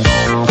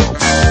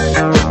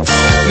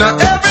 Now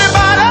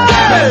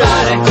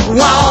everybody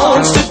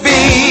wants to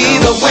be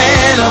the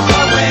winner.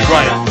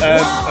 Right,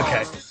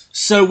 okay.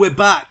 So we're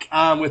back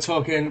and we're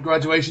talking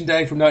Graduation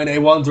Day from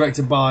 1981,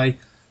 directed by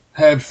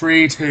Herb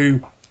Fried,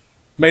 who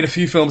made a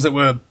few films that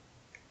were,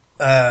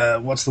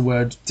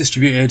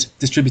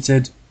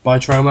 distributed by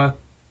Troma.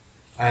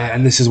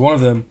 And this is one of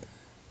them.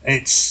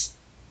 It's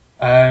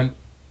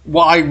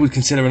what I would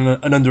consider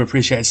an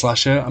underappreciated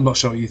slasher. I'm not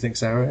sure what you think,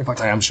 Sarah. In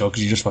fact, I am sure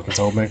because you just fucking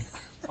told me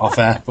off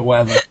air, but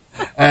whatever.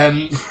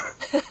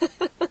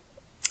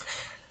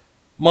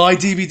 My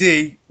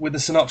DVD with the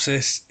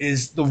synopsis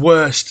is the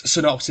worst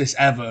synopsis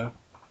ever.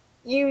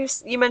 You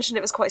mentioned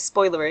it was quite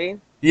spoilery.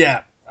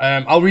 Yeah,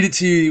 I'll read it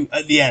to you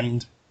at the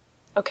end.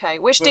 Okay,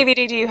 which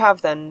DVD do you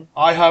have then?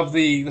 I have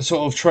the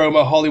sort of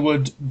Trauma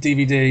Hollywood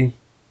DVD.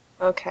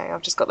 Okay,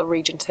 I've just got the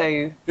Region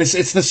 2.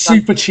 It's the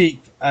super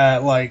cheap,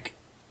 like,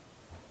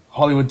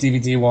 Hollywood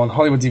DVD one.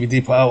 Hollywood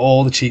DVD put out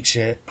all the cheap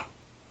shit.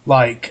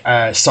 Like,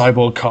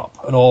 Cyborg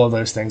Cop and all of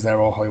those things.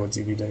 They're all Hollywood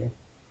DVD.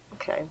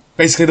 Okay.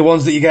 Basically the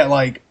ones that you get,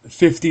 like,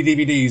 50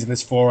 DVDs and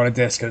there's 4 on a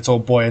disc and it's all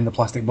Boy in the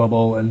Plastic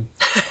Bubble and...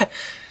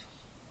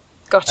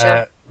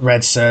 Gotcha.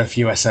 Red Surf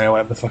USA or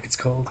whatever the fuck it's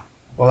called.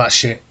 Well, that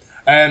shit.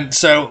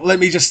 So let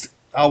me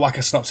I'll whack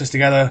a synopsis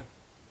together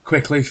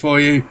quickly for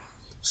you.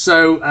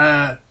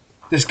 So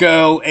this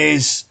girl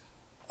is,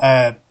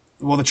 the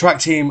track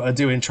team are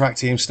doing track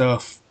team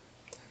stuff,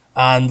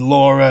 and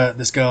Laura,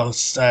 this girl,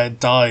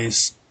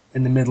 dies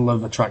in the middle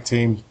of a track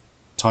team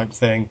type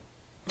thing.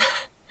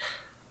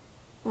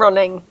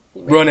 Running.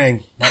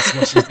 That's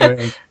what she's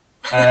doing.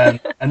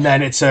 And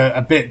then it's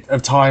a bit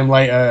of time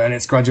later, and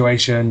it's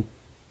graduation,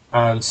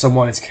 and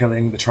someone is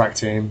killing the track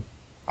team.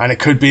 And it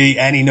could be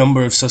any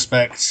number of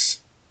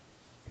suspects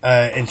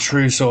in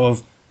true sort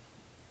of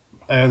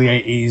early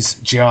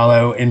 80s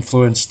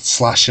Giallo-influenced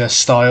slasher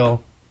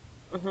style.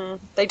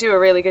 Mm-hmm. They do a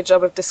really good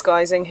job of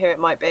disguising who it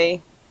might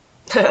be.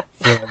 Yeah,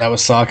 that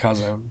was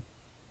sarcasm.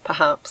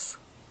 Perhaps.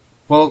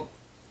 Well,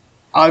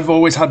 I've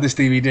always had this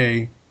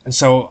DVD, and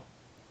so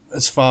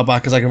as far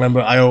back as I can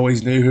remember, I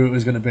always knew who it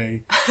was going to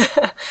be.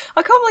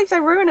 I can't believe they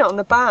ruin it on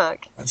the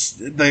back.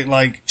 They,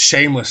 like,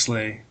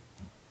 shamelessly...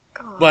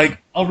 God. Like,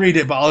 I'll read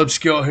it, but I'll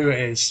obscure who it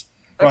is.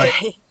 Okay.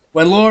 Right.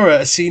 When Laura,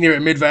 a senior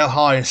at Midvale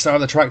High and star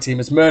of the track team,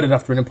 is murdered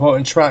after an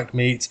important track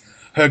meet,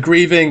 her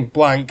grieving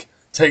blank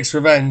takes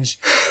revenge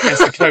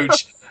against the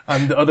coach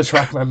and the other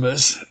track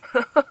members.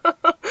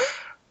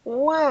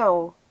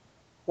 Wow.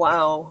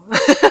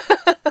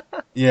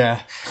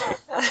 Yeah.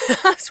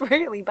 That's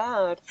really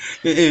bad.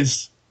 It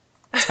is.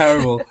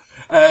 Terrible.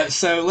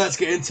 So let's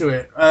get into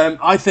it.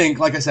 I think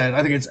it's an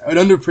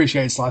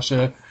underappreciated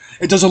slasher.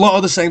 It does a lot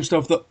of the same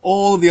stuff that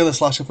all of the other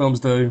slasher films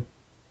do,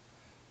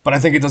 but I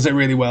think it does it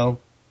really well.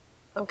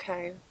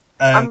 Okay.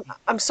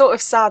 I'm sort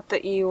of sad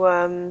that you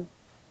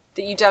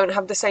don't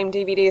have the same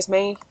DVD as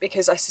me,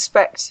 because I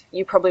suspect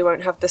you probably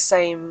won't have the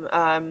same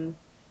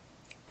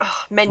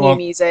menu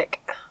music.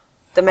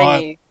 The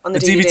menu on the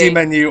DVD. DVD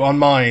menu on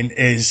mine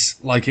is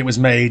like it was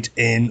made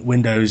in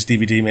Windows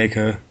DVD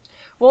Maker.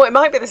 Well, it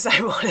might be the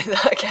same one in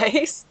that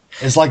case.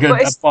 It's like a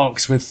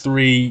box with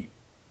 3...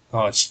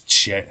 Oh, it's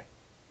shit.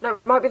 No,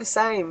 it might be the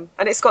same.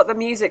 And it's got the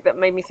music that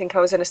made me think I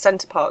was in a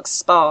Center Parcs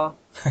spa.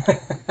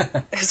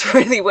 It's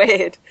really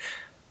weird.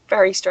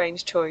 Very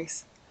strange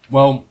choice.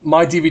 Well,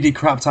 my DVD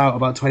crapped out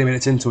about 20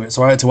 minutes into it,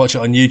 so I had to watch it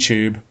on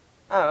YouTube.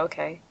 Oh,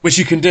 okay. Which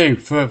you can do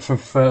for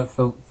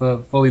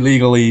fully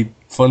legally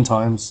fun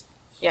times.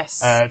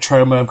 Yes.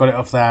 Troma have got it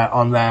up there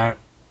on their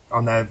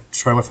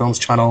Troma Films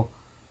channel,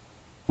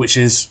 which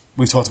is,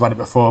 we've talked about it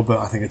before, but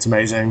I think it's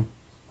amazing.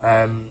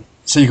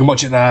 So you can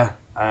watch it there,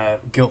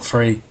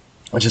 guilt-free,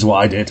 which is what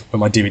I did when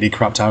my DVD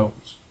crapped out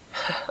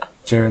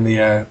during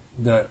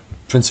the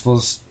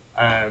principal's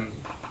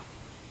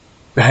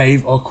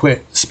behave or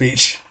quit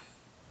speech.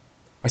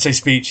 I say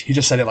speech, he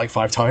just said it like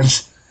 5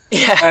 times.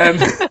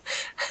 Yeah.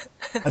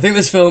 I think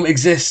this film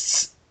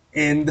exists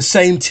in the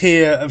same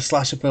tier of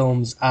slasher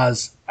films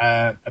as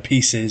A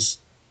Pieces,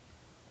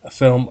 a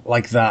film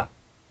like that.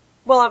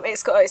 Well,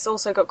 it's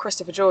also got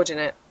Christopher George in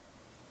it.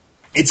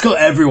 It's got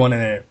everyone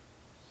in it.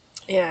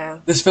 Yeah.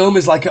 This film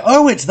is like,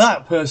 it's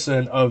that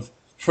person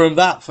from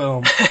that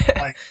film.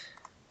 Like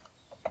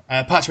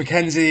Patrick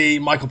Mackenzie,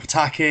 Michael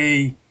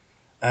Pataki,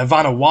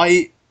 Vanna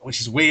White, which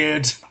is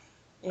weird.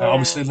 Yeah.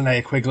 Obviously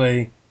Linnea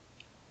Quigley.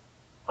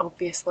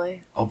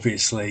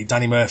 Obviously.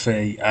 Danny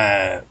Murphy.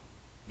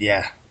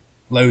 Yeah.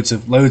 Loads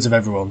of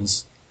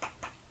everyone's.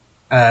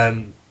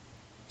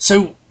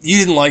 So you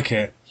didn't like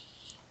it?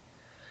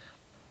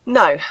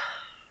 No.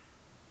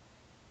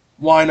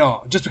 Why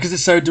not? Just because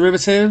it's so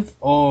derivative,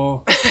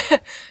 or?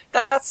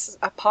 That's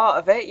a part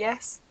of it,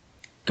 yes.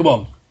 Come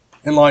on,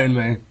 enlighten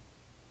me.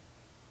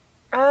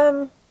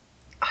 I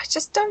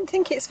just don't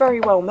think it's very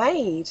well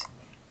made.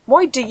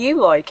 Why do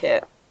you like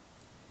it?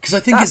 Because I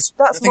think it's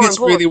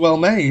really well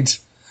made.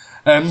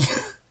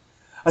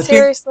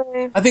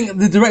 Seriously? I think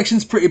the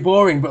direction's pretty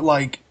boring, but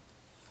like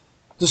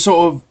the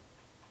sort of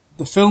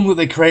the film that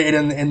they created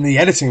in the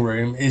editing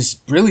room is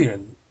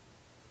brilliant.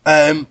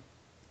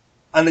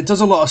 And it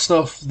does a lot of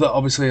stuff that,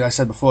 obviously, I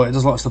said before, it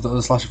does a lot of stuff that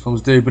other slasher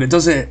films do, but it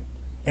does it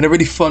in a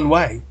really fun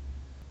way.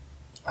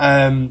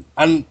 And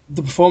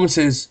the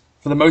performances,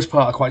 for the most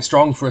part, are quite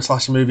strong for a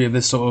slasher movie of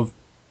this sort of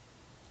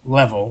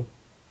level.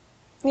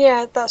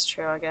 Yeah, that's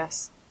true, I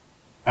guess.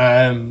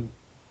 And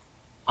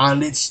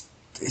it's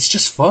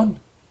just fun.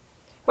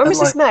 When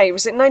was this made?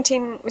 Was it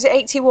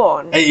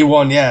 81?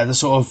 81, yeah. The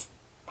sort of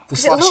the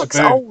because slasher it looks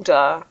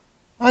older.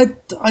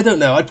 I don't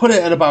know. I'd put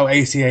it at about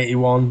 80,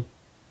 81.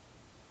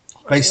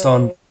 Based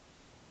on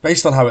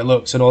how it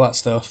looks and all that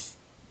stuff.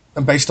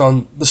 And based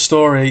on the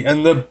story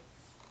and the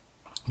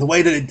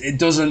way that it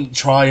doesn't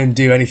try and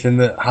do anything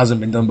that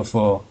hasn't been done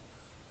before.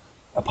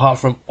 Apart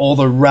from all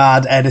the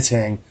rad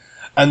editing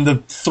and the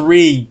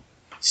 3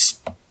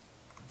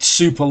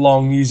 super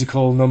long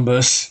musical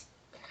numbers.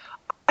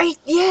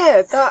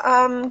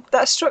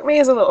 That struck me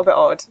as a little bit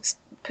odd,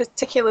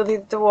 particularly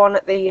the one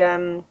at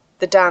the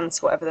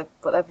dance, whatever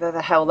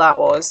the hell that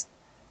was.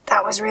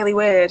 That was really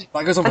weird.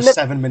 That goes on for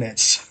 7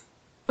 minutes.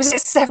 Was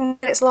it 7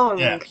 minutes long?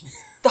 Yeah.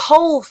 The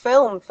whole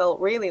film felt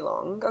really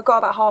long. I got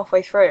about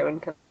halfway through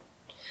and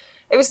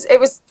it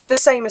was the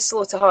same as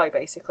Slaughter High,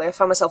 basically. I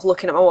found myself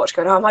looking at my watch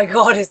going, oh my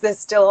god, is this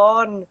still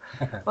on?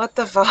 What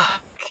the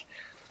fuck?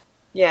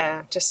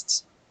 Yeah,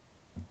 just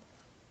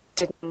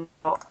did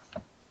not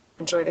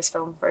enjoy this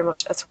film very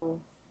much at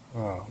all.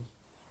 Oh.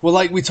 Well,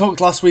 like, we talked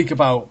last week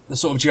about the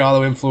sort of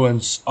Giallo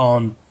influence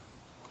on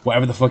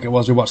whatever the fuck it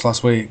was we watched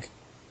last week.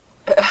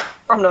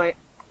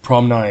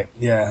 Prom Night,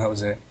 yeah, that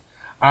was it.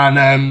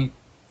 And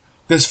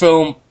this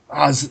film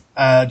has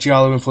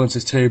Giallo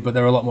influences too, but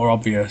they're a lot more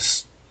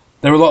obvious.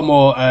 There are a lot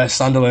more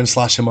standalone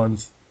slasher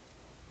month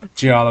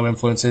Giallo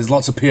influences,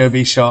 lots of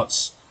POV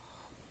shots,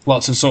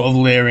 lots of sort of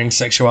leering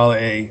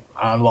sexuality,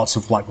 and lots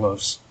of black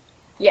gloves.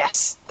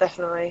 Yes,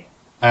 definitely.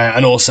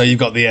 And also you've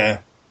got the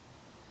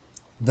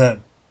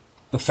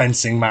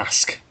fencing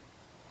mask,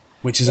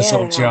 which is a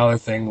sort of Giallo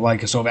thing,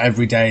 like a sort of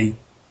everyday.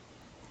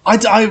 I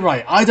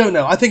don't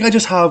know. I think I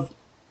just have.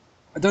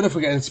 I don't know if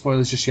we're getting into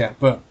spoilers just yet,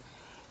 but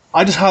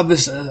I just have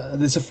this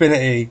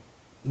affinity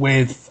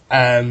with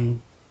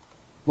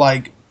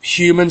like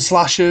human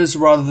slashers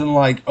rather than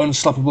like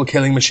unstoppable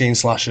killing machine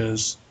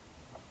slashers.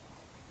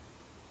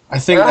 I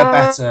think they're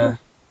better.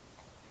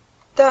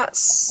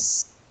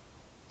 That's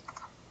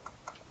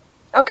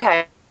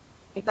okay.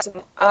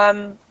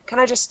 Can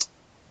I just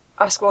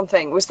ask one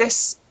thing? Was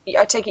this?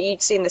 I take it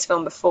you'd seen this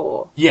film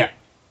before. Yeah.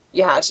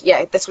 You had.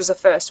 Yeah, this was a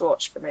first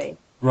watch for me.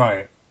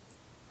 Right.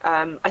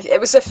 It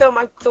was a film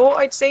I thought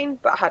I'd seen,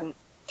 but I hadn't.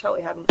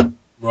 Totally hadn't.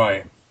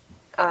 Right.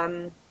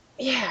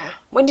 Yeah.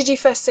 When did you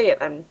first see it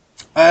then?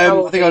 I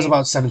think I was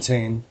about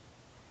 17.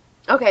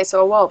 Okay,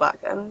 so a while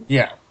back then.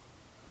 Yeah.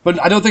 But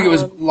I don't think it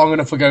was long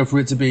enough ago for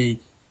it to be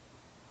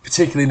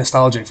particularly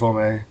nostalgic for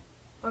me.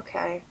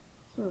 Okay.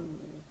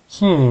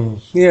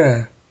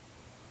 Yeah.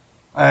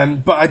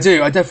 But I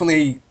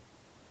definitely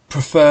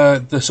prefer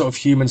the sort of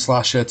human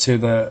slasher to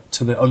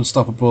the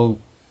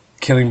unstoppable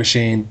killing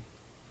machine.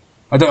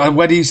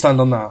 Where do you stand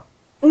on that?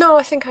 No,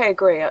 I think I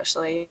agree,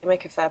 actually. You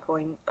make a fair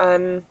point.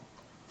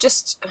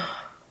 Just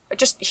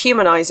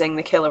humanising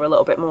the killer a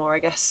little bit more, I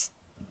guess,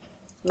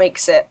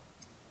 makes it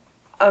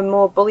a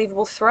more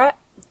believable threat.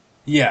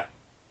 Yeah.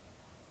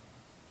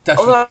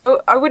 Definitely.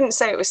 Although I wouldn't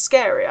say it was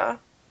scarier,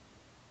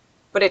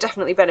 but it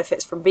definitely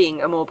benefits from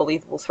being a more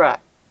believable threat.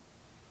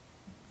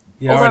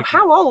 Yeah, although,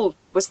 how old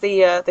was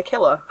the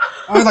killer?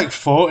 I was like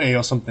 40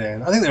 or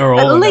something. I think they were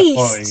all in their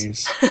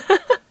 40s.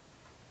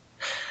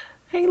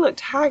 He looked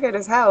haggard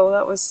as hell.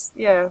 That was,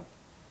 yeah.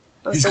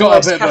 He's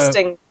got a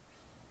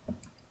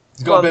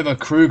bit of a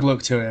Krug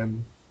look to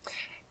him.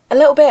 A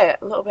little bit,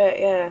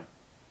 yeah.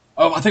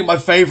 Oh, I think my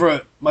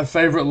favourite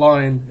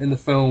line in the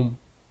film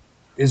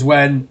is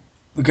when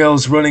the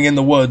girl's running in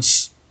the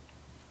woods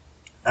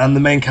and the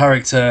main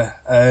character,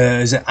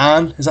 is it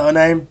Anne? Is that her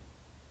name?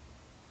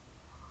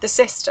 The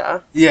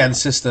sister? Yeah, the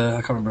sister.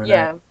 I can't remember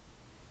her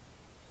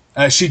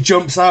name. She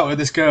jumps out at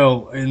this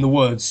girl in the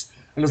woods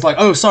and is like,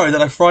 oh, sorry,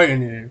 did I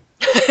frighten you?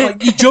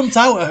 Like, you jumped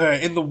out at her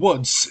in the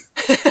woods.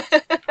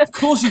 Of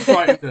course you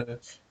frightened her.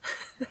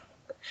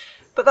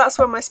 But that's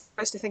when we're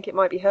supposed to think it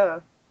might be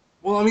her.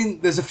 Well, I mean,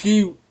 there's a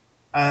few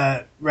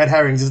red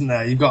herrings, isn't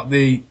there? You've got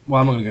the... Well,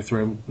 I'm not going to go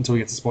through them until we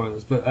get to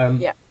spoilers, but...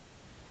 yeah.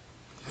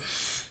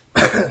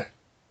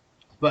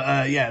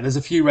 But, yeah, there's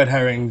a few red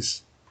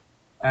herrings.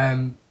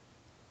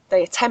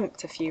 They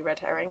attempt a few red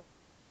herrings.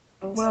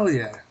 Well,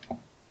 yeah.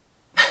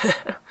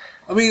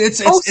 I mean,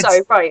 it's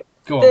also, right,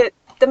 go on.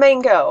 The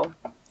main girl.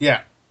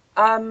 Yeah.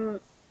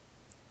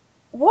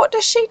 What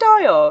does she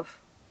die of?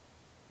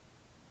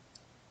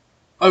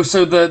 Oh,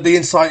 so the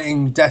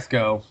inciting death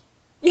girl.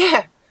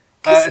 Yeah.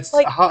 It's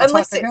like, a heart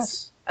attack, I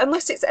guess?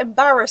 Unless it's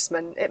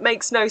embarrassment, it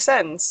makes no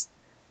sense.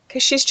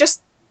 Because she's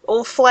just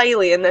all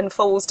flaily and then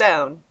falls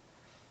down.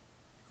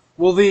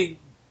 Well,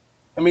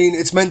 I mean,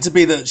 it's meant to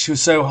be that she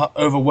was so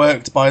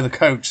overworked by the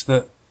coach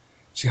that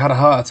she had a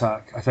heart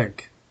attack, I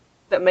think.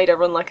 That made her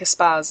run like a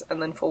spaz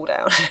and then fall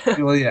down.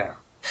 Well, yeah.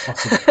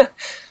 Possibly.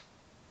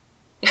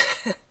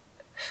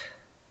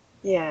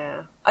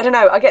 Yeah. I don't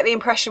know, I get the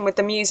impression with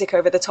the music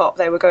over the top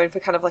they were going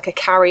for kind of like a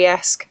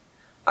Carrie-esque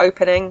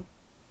opening.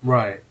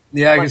 Right.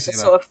 Yeah, I like can see that.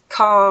 Sort of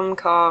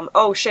calm,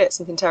 oh shit,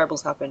 something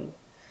terrible's happened.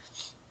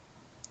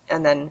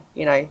 And then,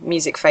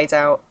 music fades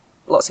out,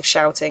 lots of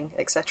shouting,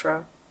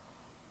 etc.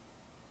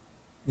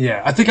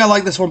 Yeah, I think I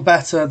like this one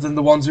better than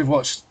the other ones we've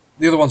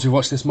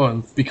watched this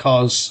month,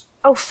 because...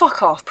 Oh,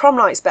 fuck off. Prom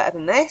Night's better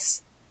than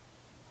this.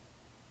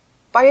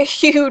 By a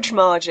huge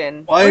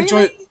margin. I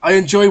Really?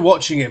 enjoy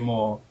watching it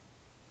more.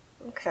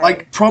 Okay.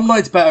 Like Prom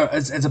Night's better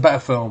as a better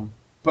film,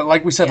 but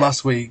like we said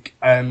last week,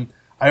 I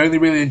only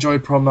really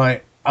enjoyed Prom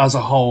Night as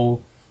a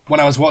whole. When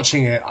I was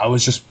watching it, I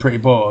was just pretty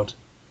bored,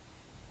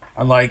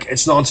 and like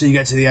it's not until you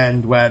get to the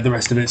end where the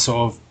rest of it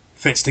sort of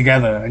fits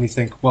together, and you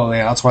think, well,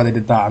 yeah, that's why they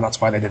did that, and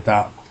that's why they did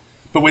that.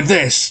 But with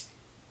this,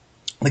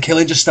 the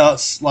killing just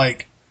starts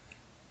like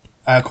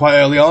quite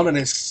early on, and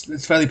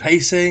it's fairly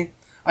pacey.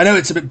 I know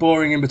it's a bit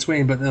boring in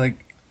between, but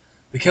like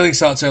the killing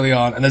starts early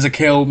on, and there's a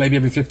kill maybe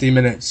every 15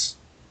 minutes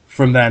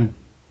from then,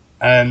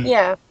 and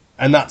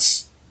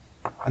that's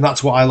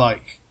what I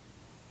like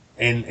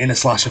in a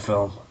slasher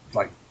film,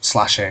 like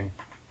slashing.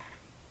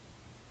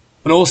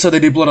 And also they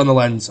do blood on the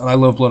lens, and I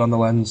love blood on the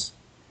lens.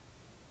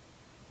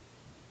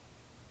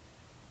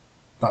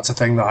 That's a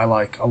thing that I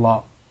like a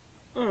lot.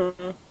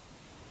 Mm.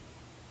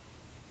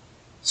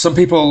 Some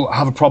people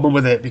have a problem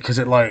with it because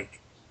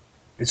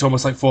it's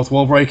almost like fourth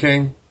wall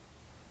breaking.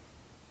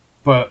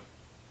 But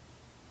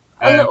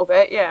a little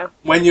bit, yeah.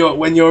 When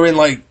you're in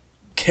like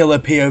killer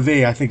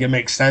POV, I think it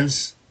makes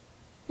sense.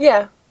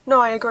 Yeah,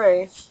 no, I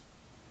agree.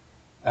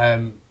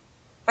 I'd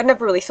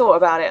never really thought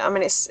about it. I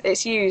mean, it's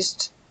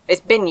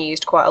been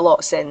used quite a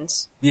lot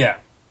since. Yeah,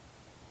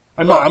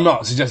 I'm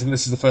not suggesting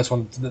this is the first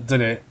one that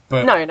did it,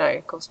 but no,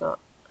 of course not.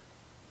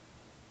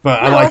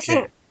 But I like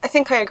it. I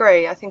think I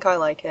agree. I think I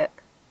like it.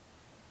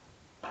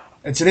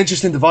 It's an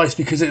interesting device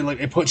because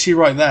it puts you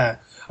right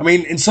there. I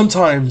mean, in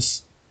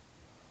sometimes,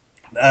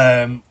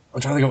 I'm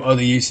trying to think of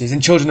other uses.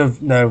 In Children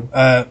of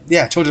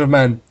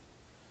Men,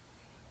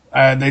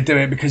 they do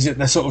it because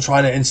they're sort of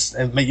trying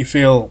to make you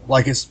feel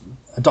like it's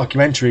a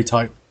documentary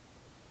type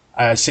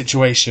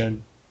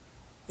situation,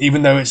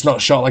 even though it's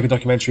not shot like a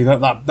documentary.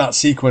 That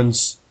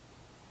sequence,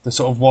 the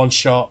sort of one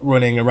shot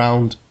running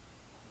around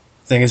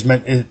thing, is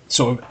meant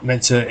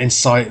to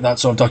incite that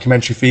sort of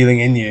documentary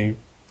feeling in you.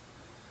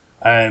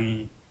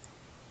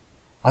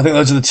 I think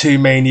those are the two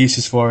main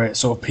uses for it,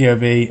 sort of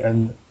POV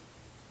and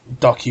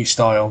docu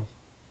style.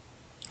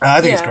 I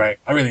think it's great.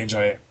 I really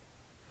enjoy it.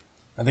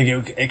 I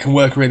think it can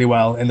work really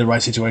well in the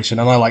right situation,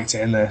 and I liked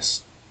it in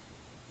this.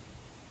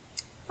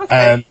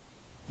 Okay.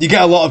 You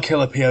get a lot of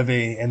killer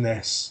POV in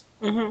this,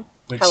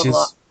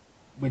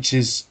 which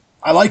is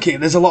I like it.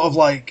 There's a lot of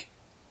like,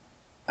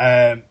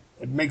 it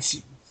makes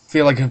it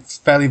feel like a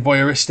fairly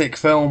voyeuristic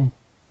film,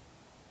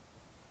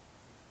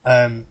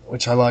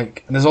 which I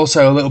like. And there's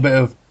also a little bit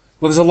of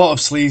there's a lot of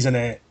sleaze in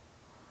it,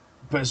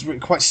 but it's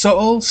quite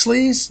subtle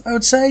sleaze, I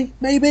would say,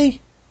 maybe.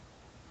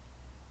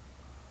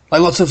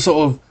 Like lots of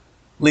sort of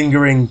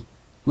lingering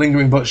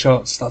butt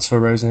shots. That's for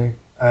Rosie.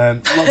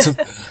 Lots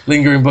of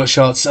lingering butt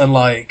shots and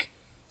like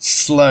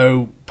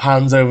slow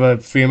pans over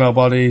female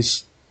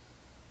bodies,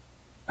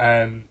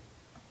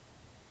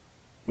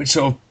 which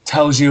sort of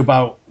tells you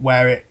about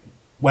where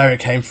it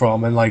came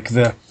from and like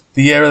the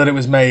era that it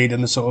was made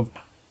and the sort of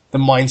the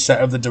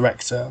mindset of the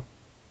director.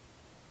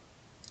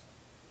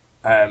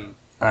 And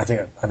I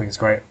think it's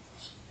great.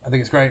 I think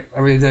it's great.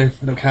 I really do.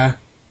 I don't care.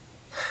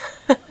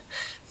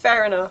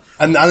 Fair enough.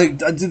 And I think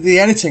the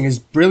editing is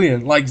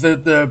brilliant. Like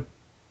the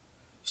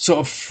sort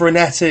of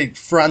frenetic,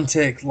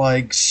 frantic,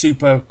 like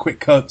super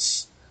quick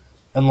cuts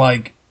and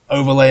like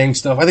overlaying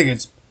stuff. I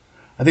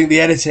think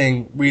the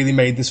editing really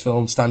made this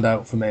film stand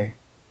out for me.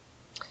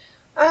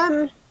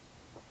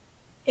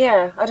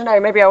 Yeah, I don't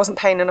know. Maybe I wasn't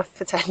paying enough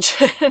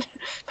attention.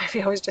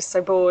 Maybe I was just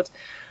so bored.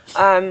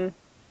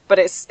 But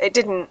it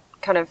didn't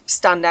kind of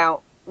stand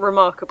out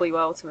remarkably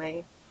well to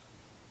me.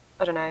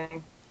 I don't know.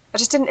 I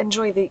just didn't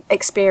enjoy the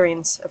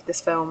experience of this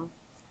film.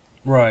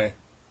 Right.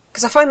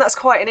 Because I find that's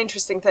quite an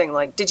interesting thing.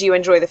 Like, did you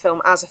enjoy the film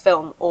as a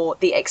film or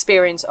the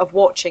experience of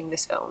watching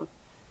this film?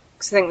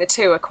 Because I think the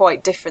two are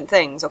quite different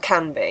things, or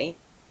can be.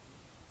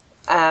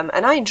 And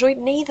I enjoyed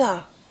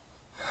neither.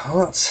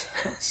 Oh,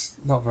 that's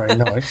not very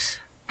nice.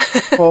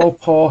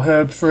 Poor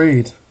Herb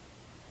Fried.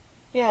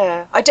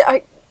 Yeah,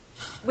 I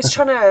was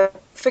trying to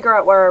figure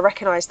out where I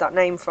recognised that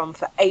name from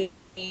for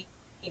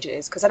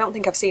ages, because I don't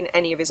think I've seen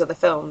any of his other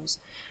films,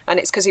 and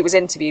it's because he was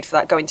interviewed for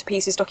that Going to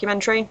Pieces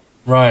documentary.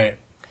 Right.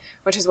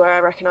 Which is where I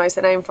recognise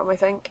the name from, I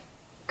think,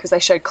 because they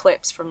showed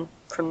clips from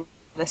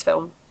this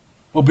film.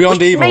 Well,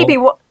 Beyond Evil. Maybe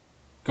what?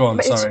 Go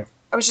on, sorry.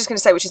 I was just going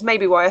to say, which is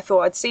maybe why I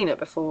thought I'd seen it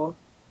before.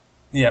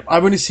 Yeah,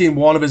 I've only seen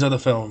one of his other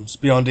films,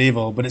 Beyond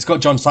Evil, but it's got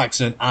John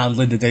Saxon and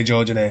Linda Day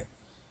George in it.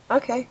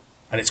 Okay.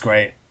 And it's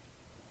great.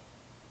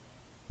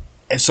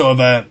 It's sort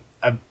of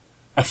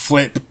a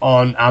flip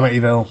on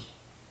Amityville.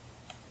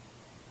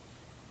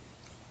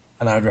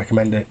 And I would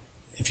recommend it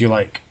if you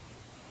like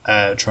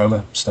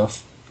trauma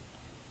stuff.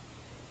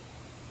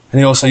 And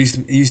he also used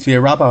to be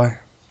a rabbi.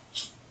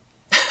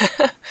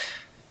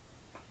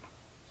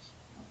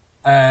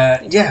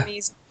 Yeah.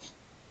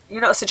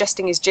 You're not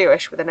suggesting he's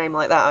Jewish with a name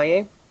like that, are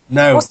you?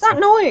 No. What's that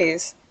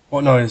noise?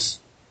 What noise?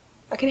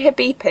 I can hear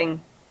beeping.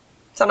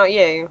 Is that not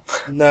you?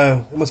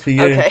 No, it must be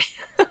you. Okay.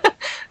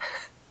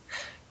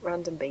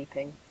 Random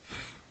beeping.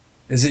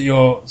 Is it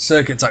your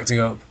circuits acting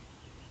up?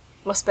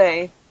 Must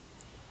be.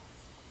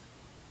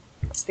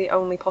 That's the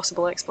only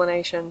possible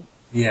explanation.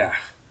 Yeah,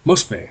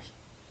 must be.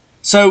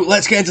 So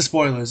let's get into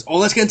spoilers, or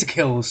let's get into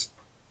kills.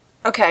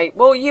 Okay,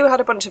 well, you had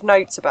a bunch of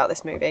notes about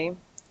this movie.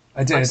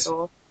 I did. I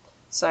saw.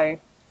 So,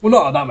 Well,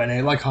 not that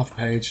many, like half a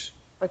page.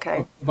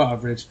 okay. About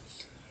average.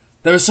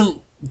 There are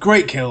some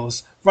great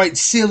kills. Right,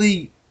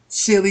 silly,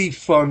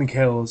 fun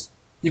kills.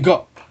 You've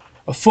got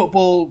a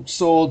football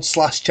sword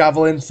 /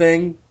 javelin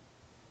thing,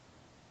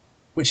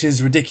 which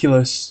is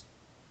ridiculous.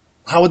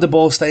 How would the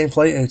ball stay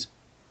inflated?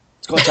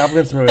 It's got a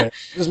javelin through it.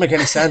 It doesn't make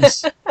any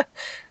sense.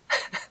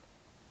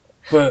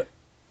 But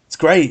it's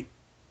great.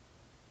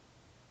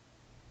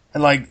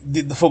 And like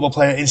the football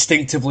player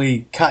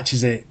instinctively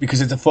catches it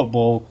because it's a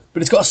football,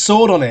 but it's got a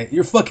sword on it.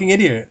 You're a fucking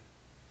idiot.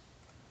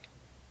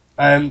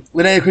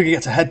 Linnea Quigley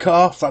gets her head cut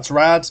off. That's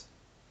rad.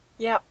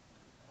 Yep.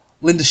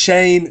 Linda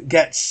Shane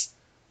gets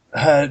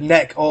her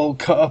neck all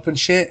cut up and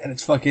shit, and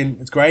it's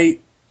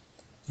great.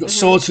 You've got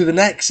swords through the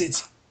necks.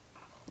 It's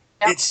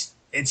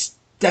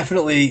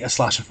definitely a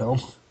slasher film.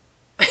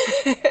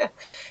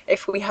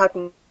 If we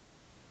hadn't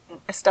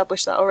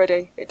established that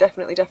already, it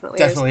definitely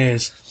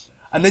is.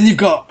 And then you've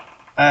got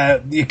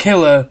your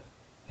killer,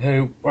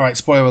 who, alright,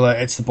 spoiler alert,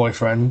 it's the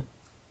boyfriend.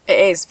 It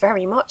is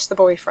very much the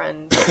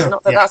boyfriend.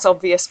 Not that that's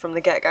obvious from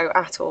the get-go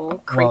at all.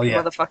 Creepy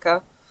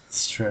motherfucker.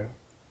 It's true.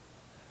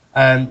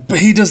 But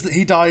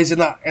he dies in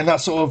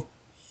that sort of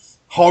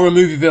horror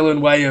movie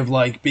villain way of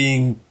like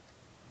being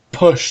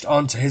pushed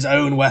onto his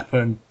own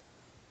weapon,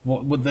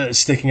 that's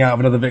sticking out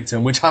of another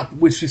victim, which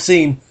we've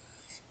seen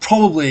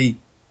probably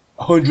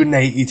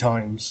 180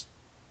 times.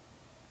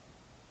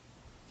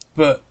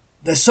 But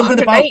there's something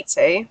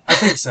 180? I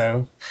think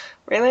so.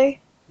 Really?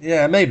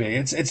 Yeah, maybe.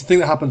 It's a thing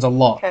that happens a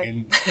lot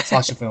in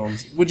slasher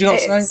films. Would you not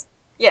say? Is.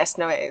 Yes,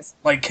 no, it is.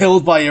 Like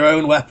killed by your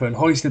own weapon,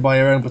 hoisted by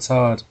your own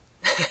petard.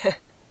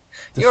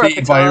 You're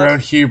Defeated by your own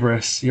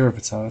hubris. You're a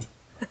petard.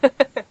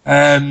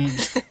 And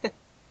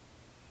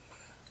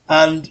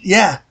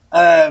yeah,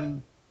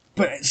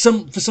 but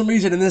for some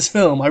reason in this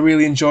film, I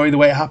really enjoy the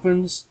way it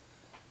happens.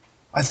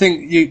 I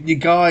think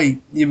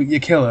your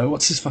killer,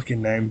 what's his fucking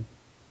name?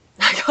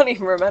 I can't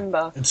even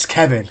remember. It's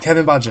Kevin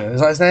Badger. Is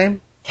that his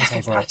name?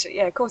 Kevin Badger.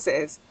 Yeah, of course it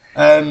is.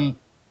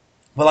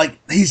 But like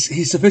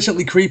he's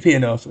sufficiently creepy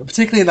enough,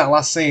 particularly in that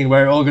last scene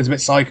where it all goes a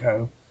bit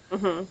psycho.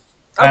 Mm-hmm.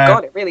 Oh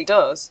god, it really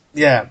does.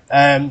 Yeah,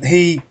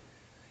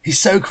 he's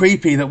so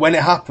creepy that when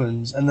it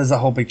happens and there's that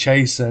whole big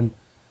chase and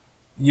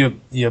your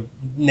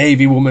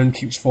Navy woman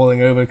keeps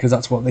falling over because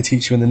that's what they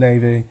teach you in the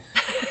Navy.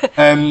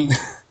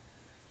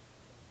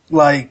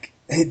 Like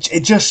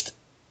it just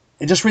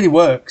really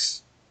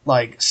works.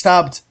 Like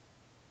stabbed,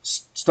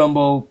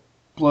 stumble,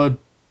 blood,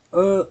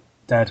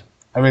 dead.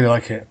 I really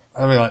like it.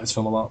 I really like this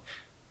film a lot.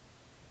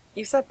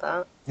 You said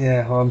that.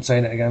 Yeah, well, I'm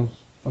saying it again.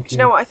 Do you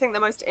know what I think the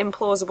most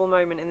implausible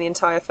moment in the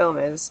entire film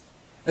is?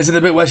 Is it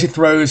the bit where she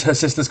throws her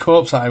sister's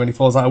corpse at him and he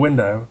falls out a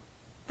window?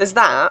 There's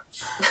that.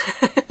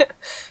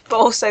 But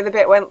also the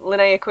bit when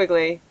Linnea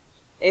Quigley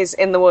is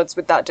in the woods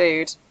with that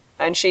dude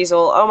and she's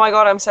all, oh my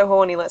god, I'm so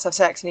horny, let's have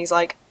sex. And he's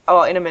like,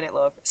 oh, in a minute,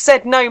 love.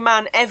 Said no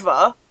man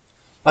ever.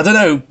 I don't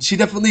know. She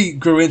definitely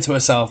grew into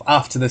herself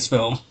after this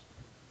film.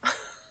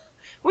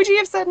 Would you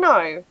have said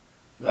no?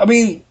 I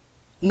mean,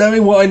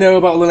 knowing what I know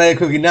about Linnea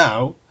Quigley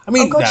now, I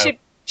mean, oh god, no.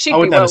 she'd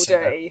be well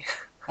dirty.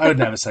 No. I would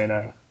never say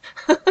no.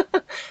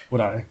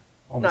 Would I?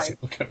 Obviously,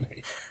 no. Look at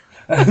me.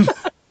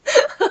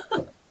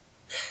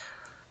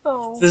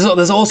 Oh.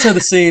 There's also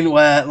the scene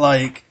where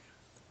like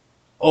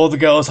all the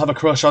girls have a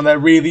crush on their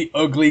really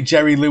ugly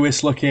Jerry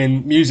Lewis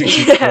looking music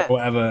teacher or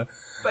whatever.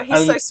 But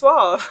he's so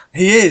suave.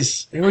 He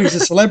is. He's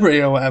a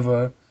celebrity or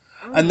whatever.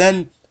 And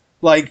then,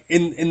 like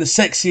in the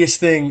sexiest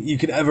thing you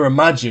could ever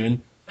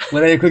imagine,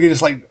 Linnea Quigley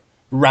just like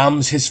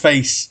rams his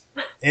face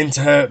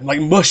into her, like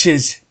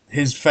mushes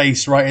his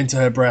face right into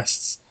her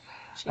breasts,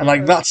 and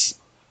like that's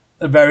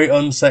a very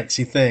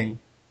unsexy thing.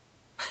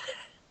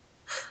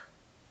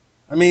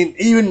 I mean,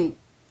 even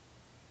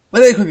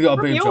Linnea Quigley got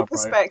a boob job, From your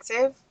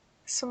perspective,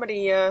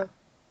 right?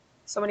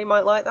 Somebody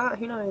might like that.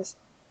 Who knows?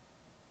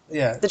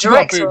 Yeah, the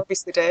director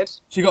obviously did.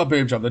 She got a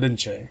boob job, though, didn't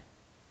she?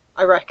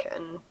 I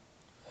reckon.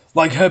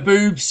 Like her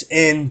boobs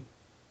in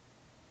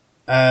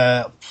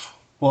what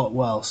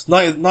else?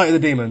 Night of the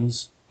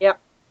Demons. Yep.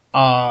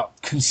 Are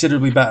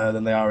considerably better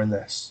than they are in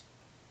this.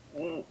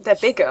 They're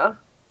bigger.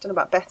 Don't know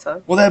about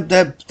better. Well,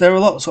 they're a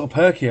lot sort of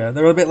perkier.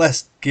 They're a bit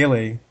less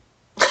gilly.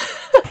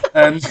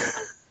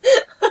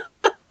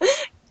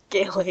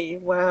 Gilly,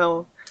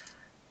 wow.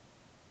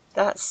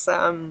 That's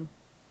not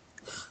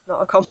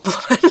a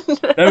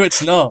compliment. No,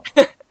 it's not.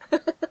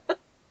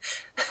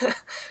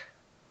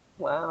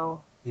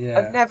 Wow. Yeah.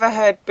 I've never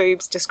heard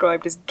boobs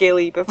described as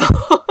gilly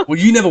before. Well,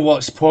 you never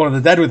watched Porn of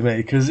the Dead with me,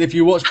 because if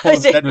you watched Porn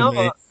of the Dead with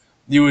me,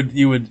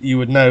 you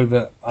would know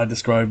that I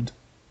described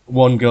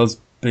one girl's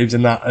boobs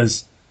in that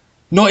as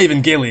not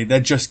even gilly,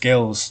 they're just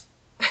gills.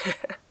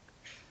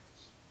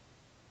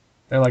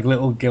 They're like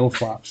little gill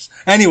flaps.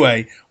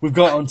 Anyway, we've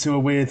got onto a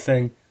weird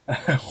thing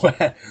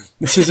where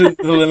this isn't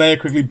the Linnea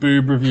Quigley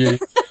boob review.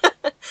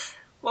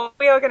 Well,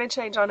 we are going to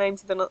change our name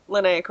to the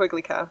Linnea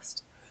Quigley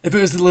cast. If it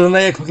was the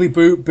Linnea Quigley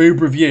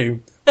boob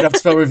review, we'd have to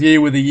spell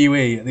review with a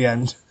UE at the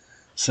end.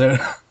 So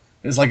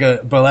It's like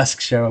a burlesque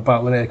show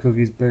about Linnea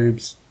Quigley's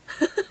boobs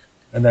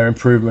and their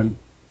improvement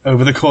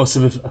over the course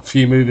of a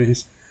few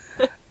movies.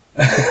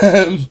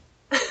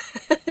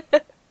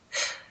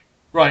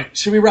 Right,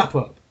 should we wrap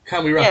up?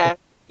 Can we wrap up?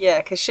 Yeah,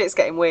 because shit's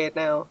getting weird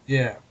now.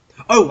 Yeah.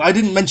 Oh, I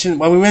didn't mention,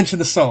 when we mentioned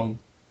the song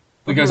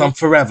that goes on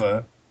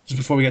forever, just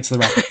before we get to the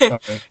wrap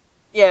up, sorry.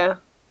 Yeah.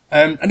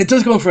 And it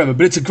does go on forever,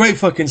 but it's a great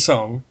fucking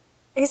song.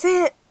 Is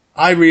it?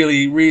 I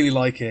really, really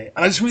like it.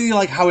 And I just really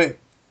like how it...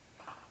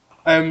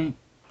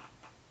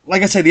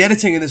 like I say, the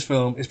editing in this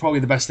film is probably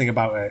the best thing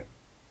about it.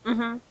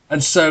 Mm-hmm.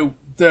 And so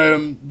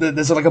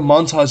there's like a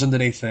montage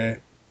underneath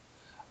it,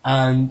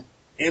 and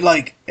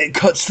it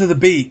cuts to the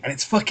beat, and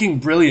it's fucking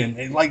brilliant.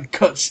 It like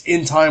cuts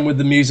in time with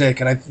the music,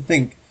 and I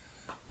think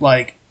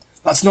like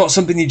that's not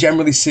something you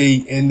generally see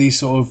in these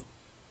sort of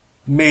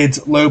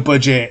low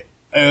budget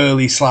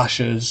early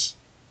slashers.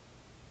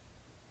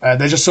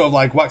 They're just sort of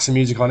like whack some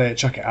music on it,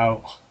 chuck it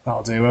out,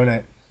 that'll do, won't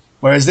it?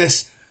 Whereas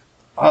this,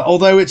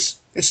 although it's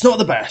not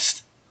the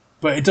best,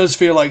 but it does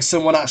feel like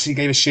someone actually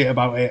gave a shit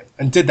about it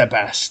and did their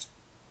best.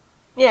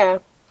 Yeah.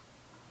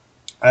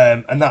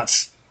 And I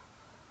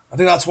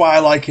think that's why I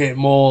like it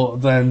more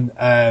than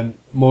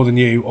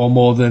you, or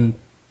more than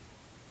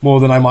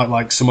I might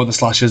like some other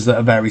slashers that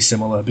are very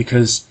similar,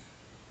 because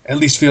it at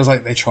least feels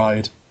like they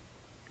tried.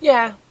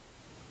 Yeah.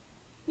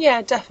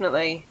 Yeah,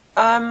 definitely.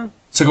 So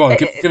go on,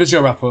 give us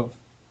your wrap up.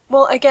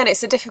 Well, again,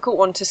 it's a difficult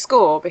one to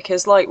score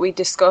because, like we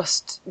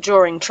discussed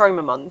during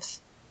Trauma Month,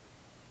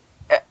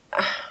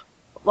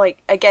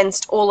 like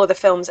against all of the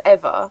films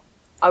ever,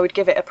 I would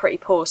give it a pretty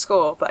poor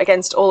score. But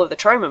against all of the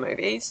Trauma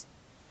movies,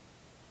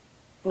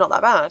 not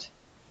that bad.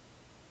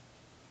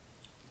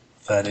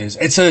 That is,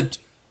 it's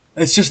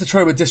just a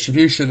Trauma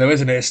distribution, though,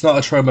 isn't it? It's not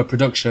a Trauma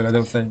production, I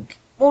don't think.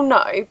 Well,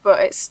 no, but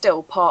it's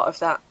still part of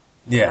that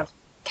kind of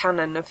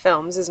canon of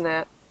films, isn't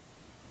it?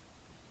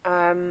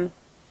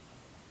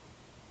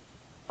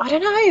 I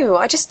don't know.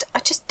 I just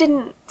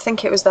didn't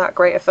think it was that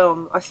great a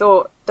film. I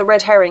thought the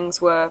red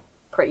herrings were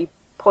pretty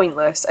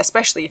pointless,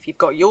 especially if you've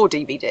got your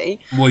DVD.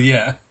 Well,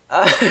 yeah.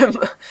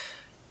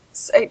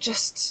 So it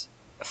just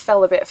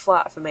fell a bit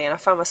flat for me, and I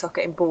found myself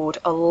getting bored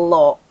a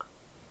lot.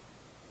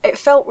 It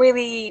felt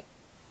really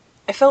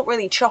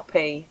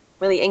choppy,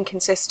 really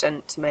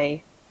inconsistent to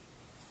me.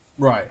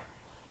 Right.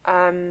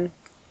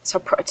 So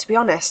to be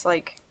honest,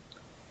 like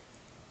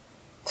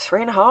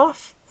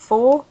 3.5,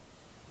 4.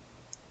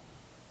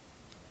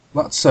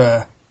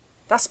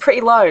 That's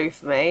pretty low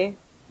for me.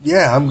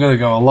 Yeah, I'm gonna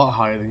go a lot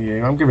higher than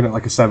you. I'm giving it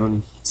like a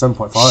 7.5.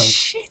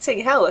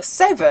 Shitting hell, a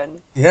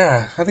 7?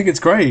 Yeah, I think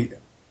it's great.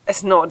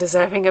 It's not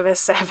deserving of a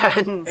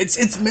 7.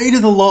 It's made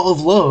with a lot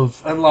of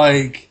love, and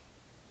like,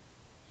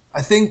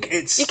 I think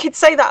it's... You could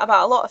say that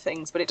about a lot of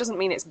things, but it doesn't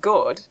mean it's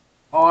good.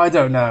 Oh, I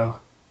don't know.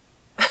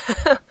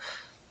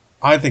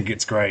 I think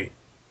it's great.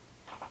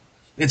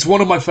 It's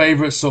one of my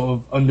favourite sort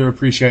of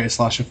underappreciated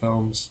slasher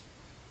films.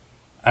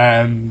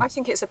 I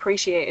think it's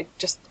appreciated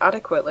just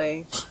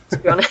adequately, to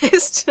be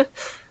honest.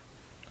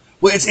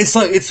 Well, it's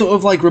sort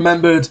of like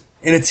remembered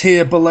in a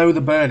tier below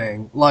The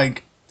Burning.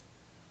 Like,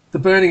 The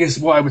Burning is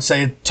what I would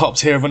say a top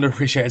tier of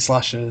underappreciated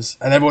slashers,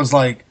 and everyone's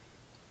like,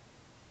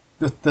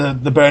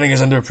 the Burning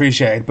is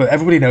underappreciated, but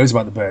everybody knows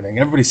about The Burning.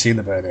 Everybody's seen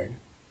The Burning.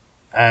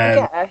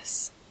 I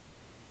guess.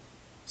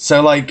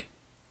 So, like,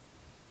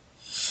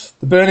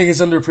 The Burning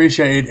is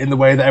underappreciated in the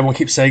way that everyone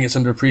keeps saying it's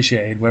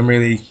underappreciated, when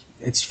really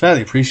it's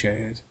fairly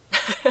appreciated.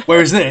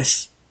 Whereas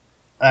this,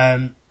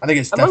 I think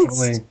it's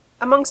definitely...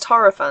 Amongst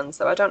horror fans,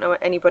 though, I don't know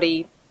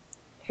anybody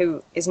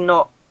who is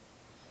not...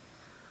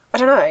 I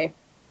don't know.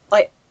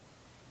 Like,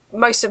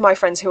 most of my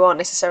friends who aren't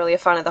necessarily a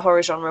fan of the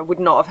horror genre would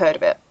not have heard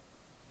of it.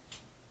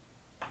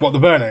 What, The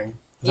Burning?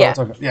 Yeah.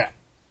 Yeah.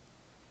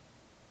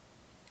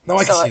 No,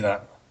 I can see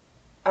that.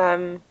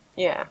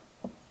 Yeah.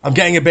 I'm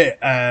getting a bit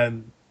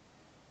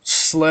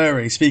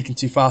slurry, speaking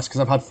too fast,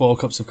 because I've had 4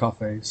 cups of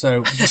coffee,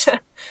 so just bear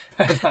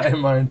that in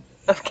mind.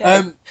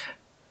 Okay.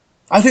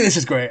 I think this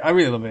is great. I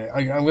really love it.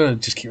 I'm going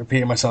to just keep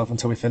repeating myself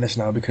until we finish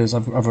now, because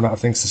I've run out of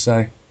things to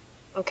say.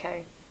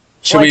 Okay.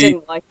 I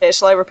didn't like it.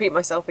 Shall I repeat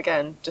myself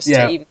again, just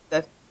to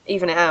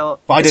even it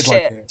out? But I did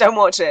like shit. it. Don't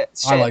watch it.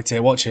 It's shit. I liked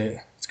it. Watch it.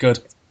 It's good.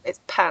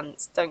 It's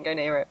pants. Don't go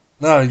near it.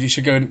 No, you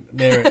should go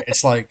near it.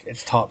 It's like,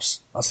 it's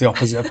tops. That's the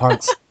opposite of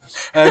pants.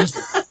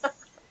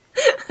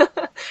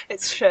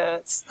 It's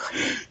shirts.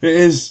 It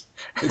is.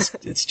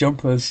 It's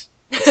jumpers.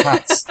 It's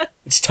hats.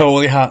 It's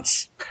totally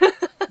hats.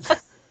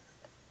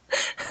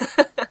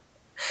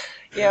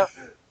 Yeah.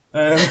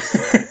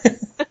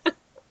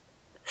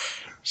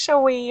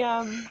 Shall we?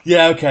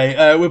 Yeah.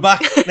 Okay. We're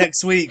back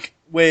next week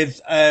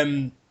with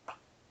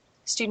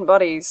Student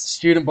Bodies.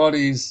 Student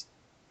Bodies,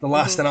 the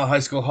last in our high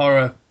school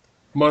horror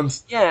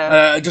month.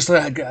 Yeah. Just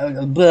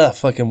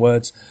fucking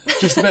words.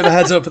 Just a bit of a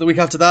heads up for the week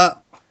after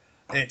that.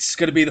 It's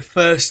going to be the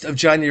 1st of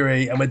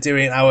January, and we're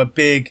doing our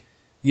big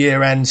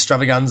year-end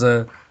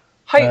extravaganza.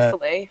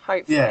 Hopefully.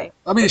 Yeah.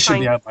 I mean, it should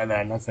be out by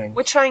then, I think.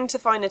 We're trying to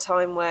find a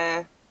time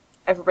where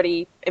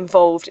everybody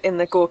involved in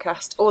the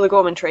Gorecast or the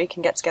Gormentry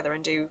can get together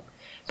and do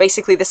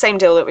basically the same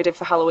deal that we did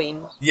for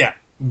Halloween. Yeah,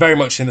 very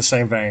much in the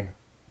same vein.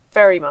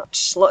 Very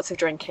much. Lots of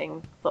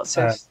drinking. Lots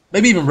of...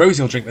 Maybe even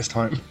Rosie will drink this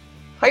time.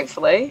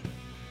 Hopefully.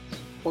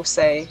 We'll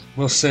see.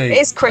 We'll see. It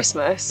is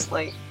Christmas.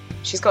 Like,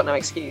 she's got no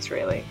excuse,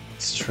 really.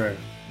 It's true.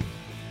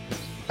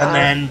 And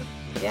then...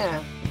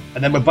 Yeah.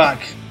 And then we're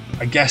back,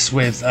 I guess,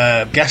 with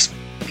guest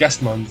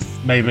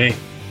month, maybe.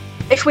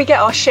 If we get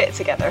our shit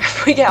together,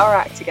 if we get our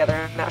act together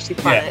and actually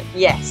plan it,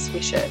 yes, we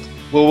should.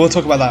 Well, we'll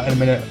talk about that in a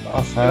minute. We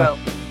will.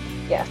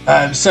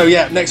 Yeah. So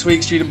yeah, next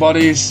week, Student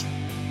Bodies.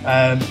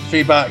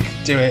 Feedback,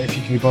 do it if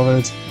you can be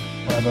bothered.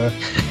 Whatever.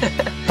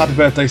 Happy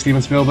birthday,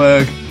 Steven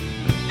Spielberg.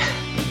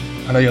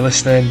 I know you're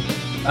listening.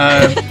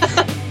 And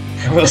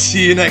we'll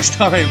see you next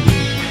time.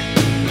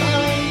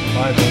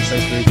 Bye, don't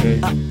stay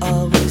spooky. I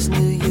always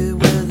knew you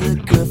were the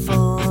girl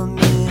for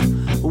me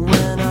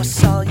when I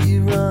saw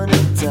you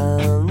running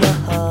down the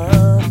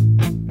hall.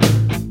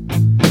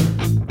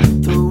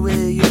 The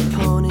way your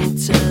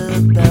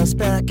ponytail bounced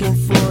back and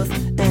forth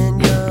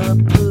and your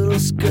poodle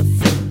skirt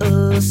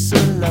for us so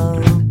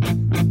long.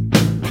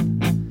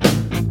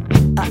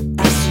 I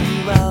asked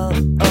you out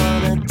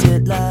on a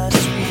date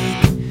last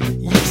week.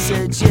 You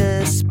said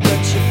yes,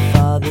 but your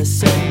father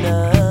said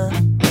no.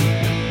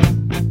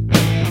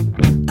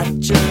 I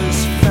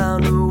just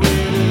found a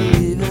way to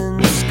even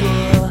the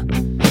score.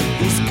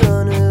 He's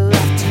gonna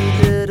have to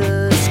let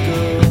us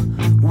go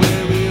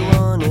where we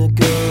wanna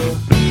go.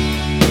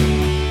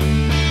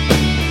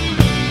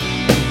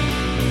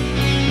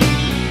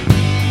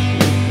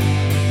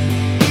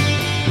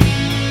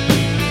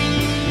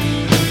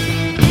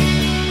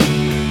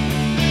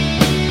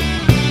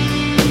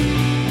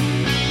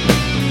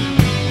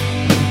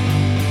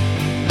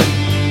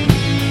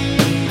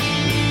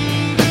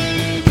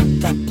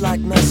 That black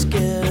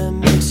mascara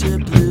makes your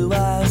blue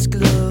eyes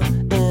glow,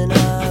 and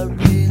I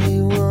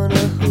really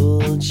wanna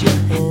hold your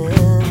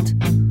hand.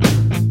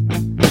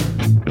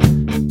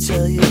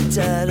 Tell your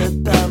dad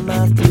about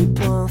my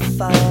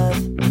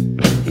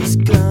 3.5. He's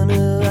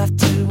gonna have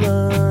to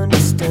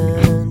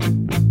understand.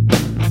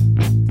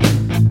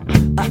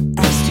 I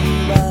asked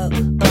you out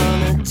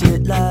on a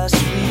date last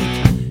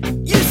week.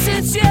 You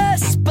said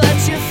yes,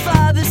 but your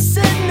father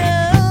said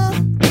no.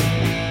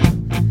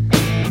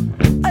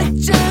 I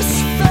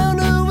just found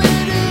a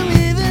way to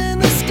even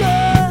the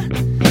score.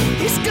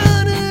 He's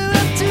gonna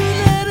have to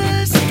let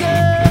us go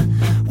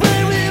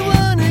where we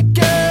wanna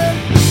go.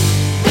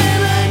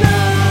 And I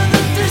know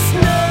that there's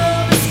no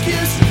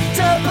excuse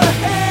to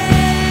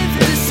behave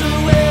this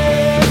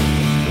way.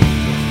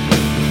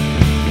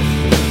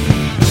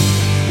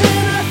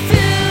 And I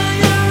feel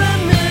you're a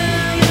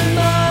million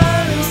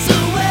miles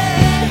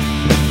away.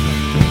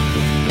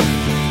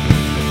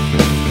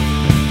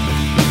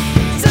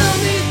 Tell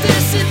me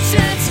there's a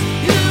chance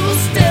you will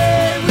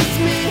stay with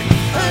me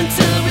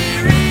until we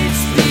reach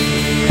the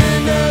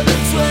end of the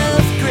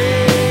 12th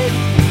grade.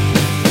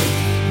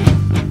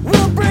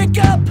 We'll break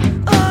up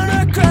on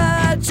our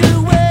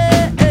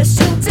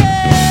graduation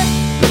day.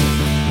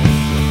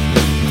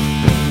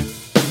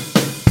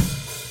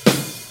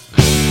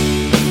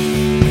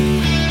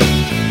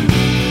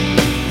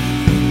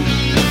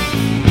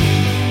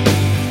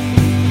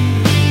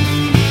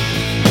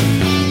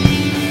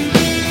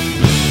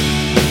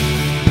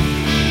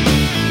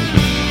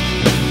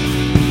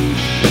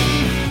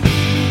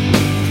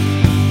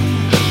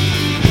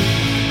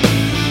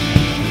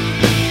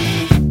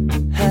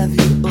 Have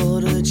you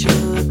ordered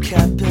your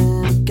cap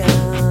and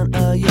gown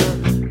or your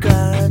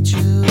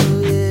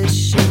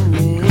graduation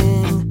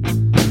ring?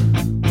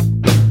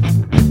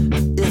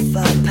 If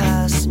I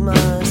pass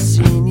my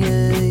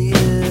senior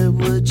year,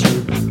 would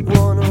you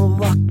wanna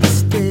walk the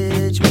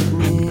stage with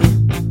me?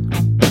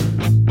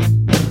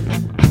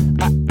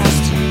 I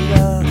asked you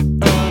out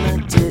on a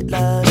date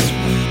last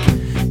week.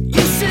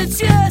 You said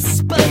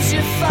yes, but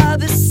your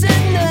father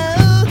said no.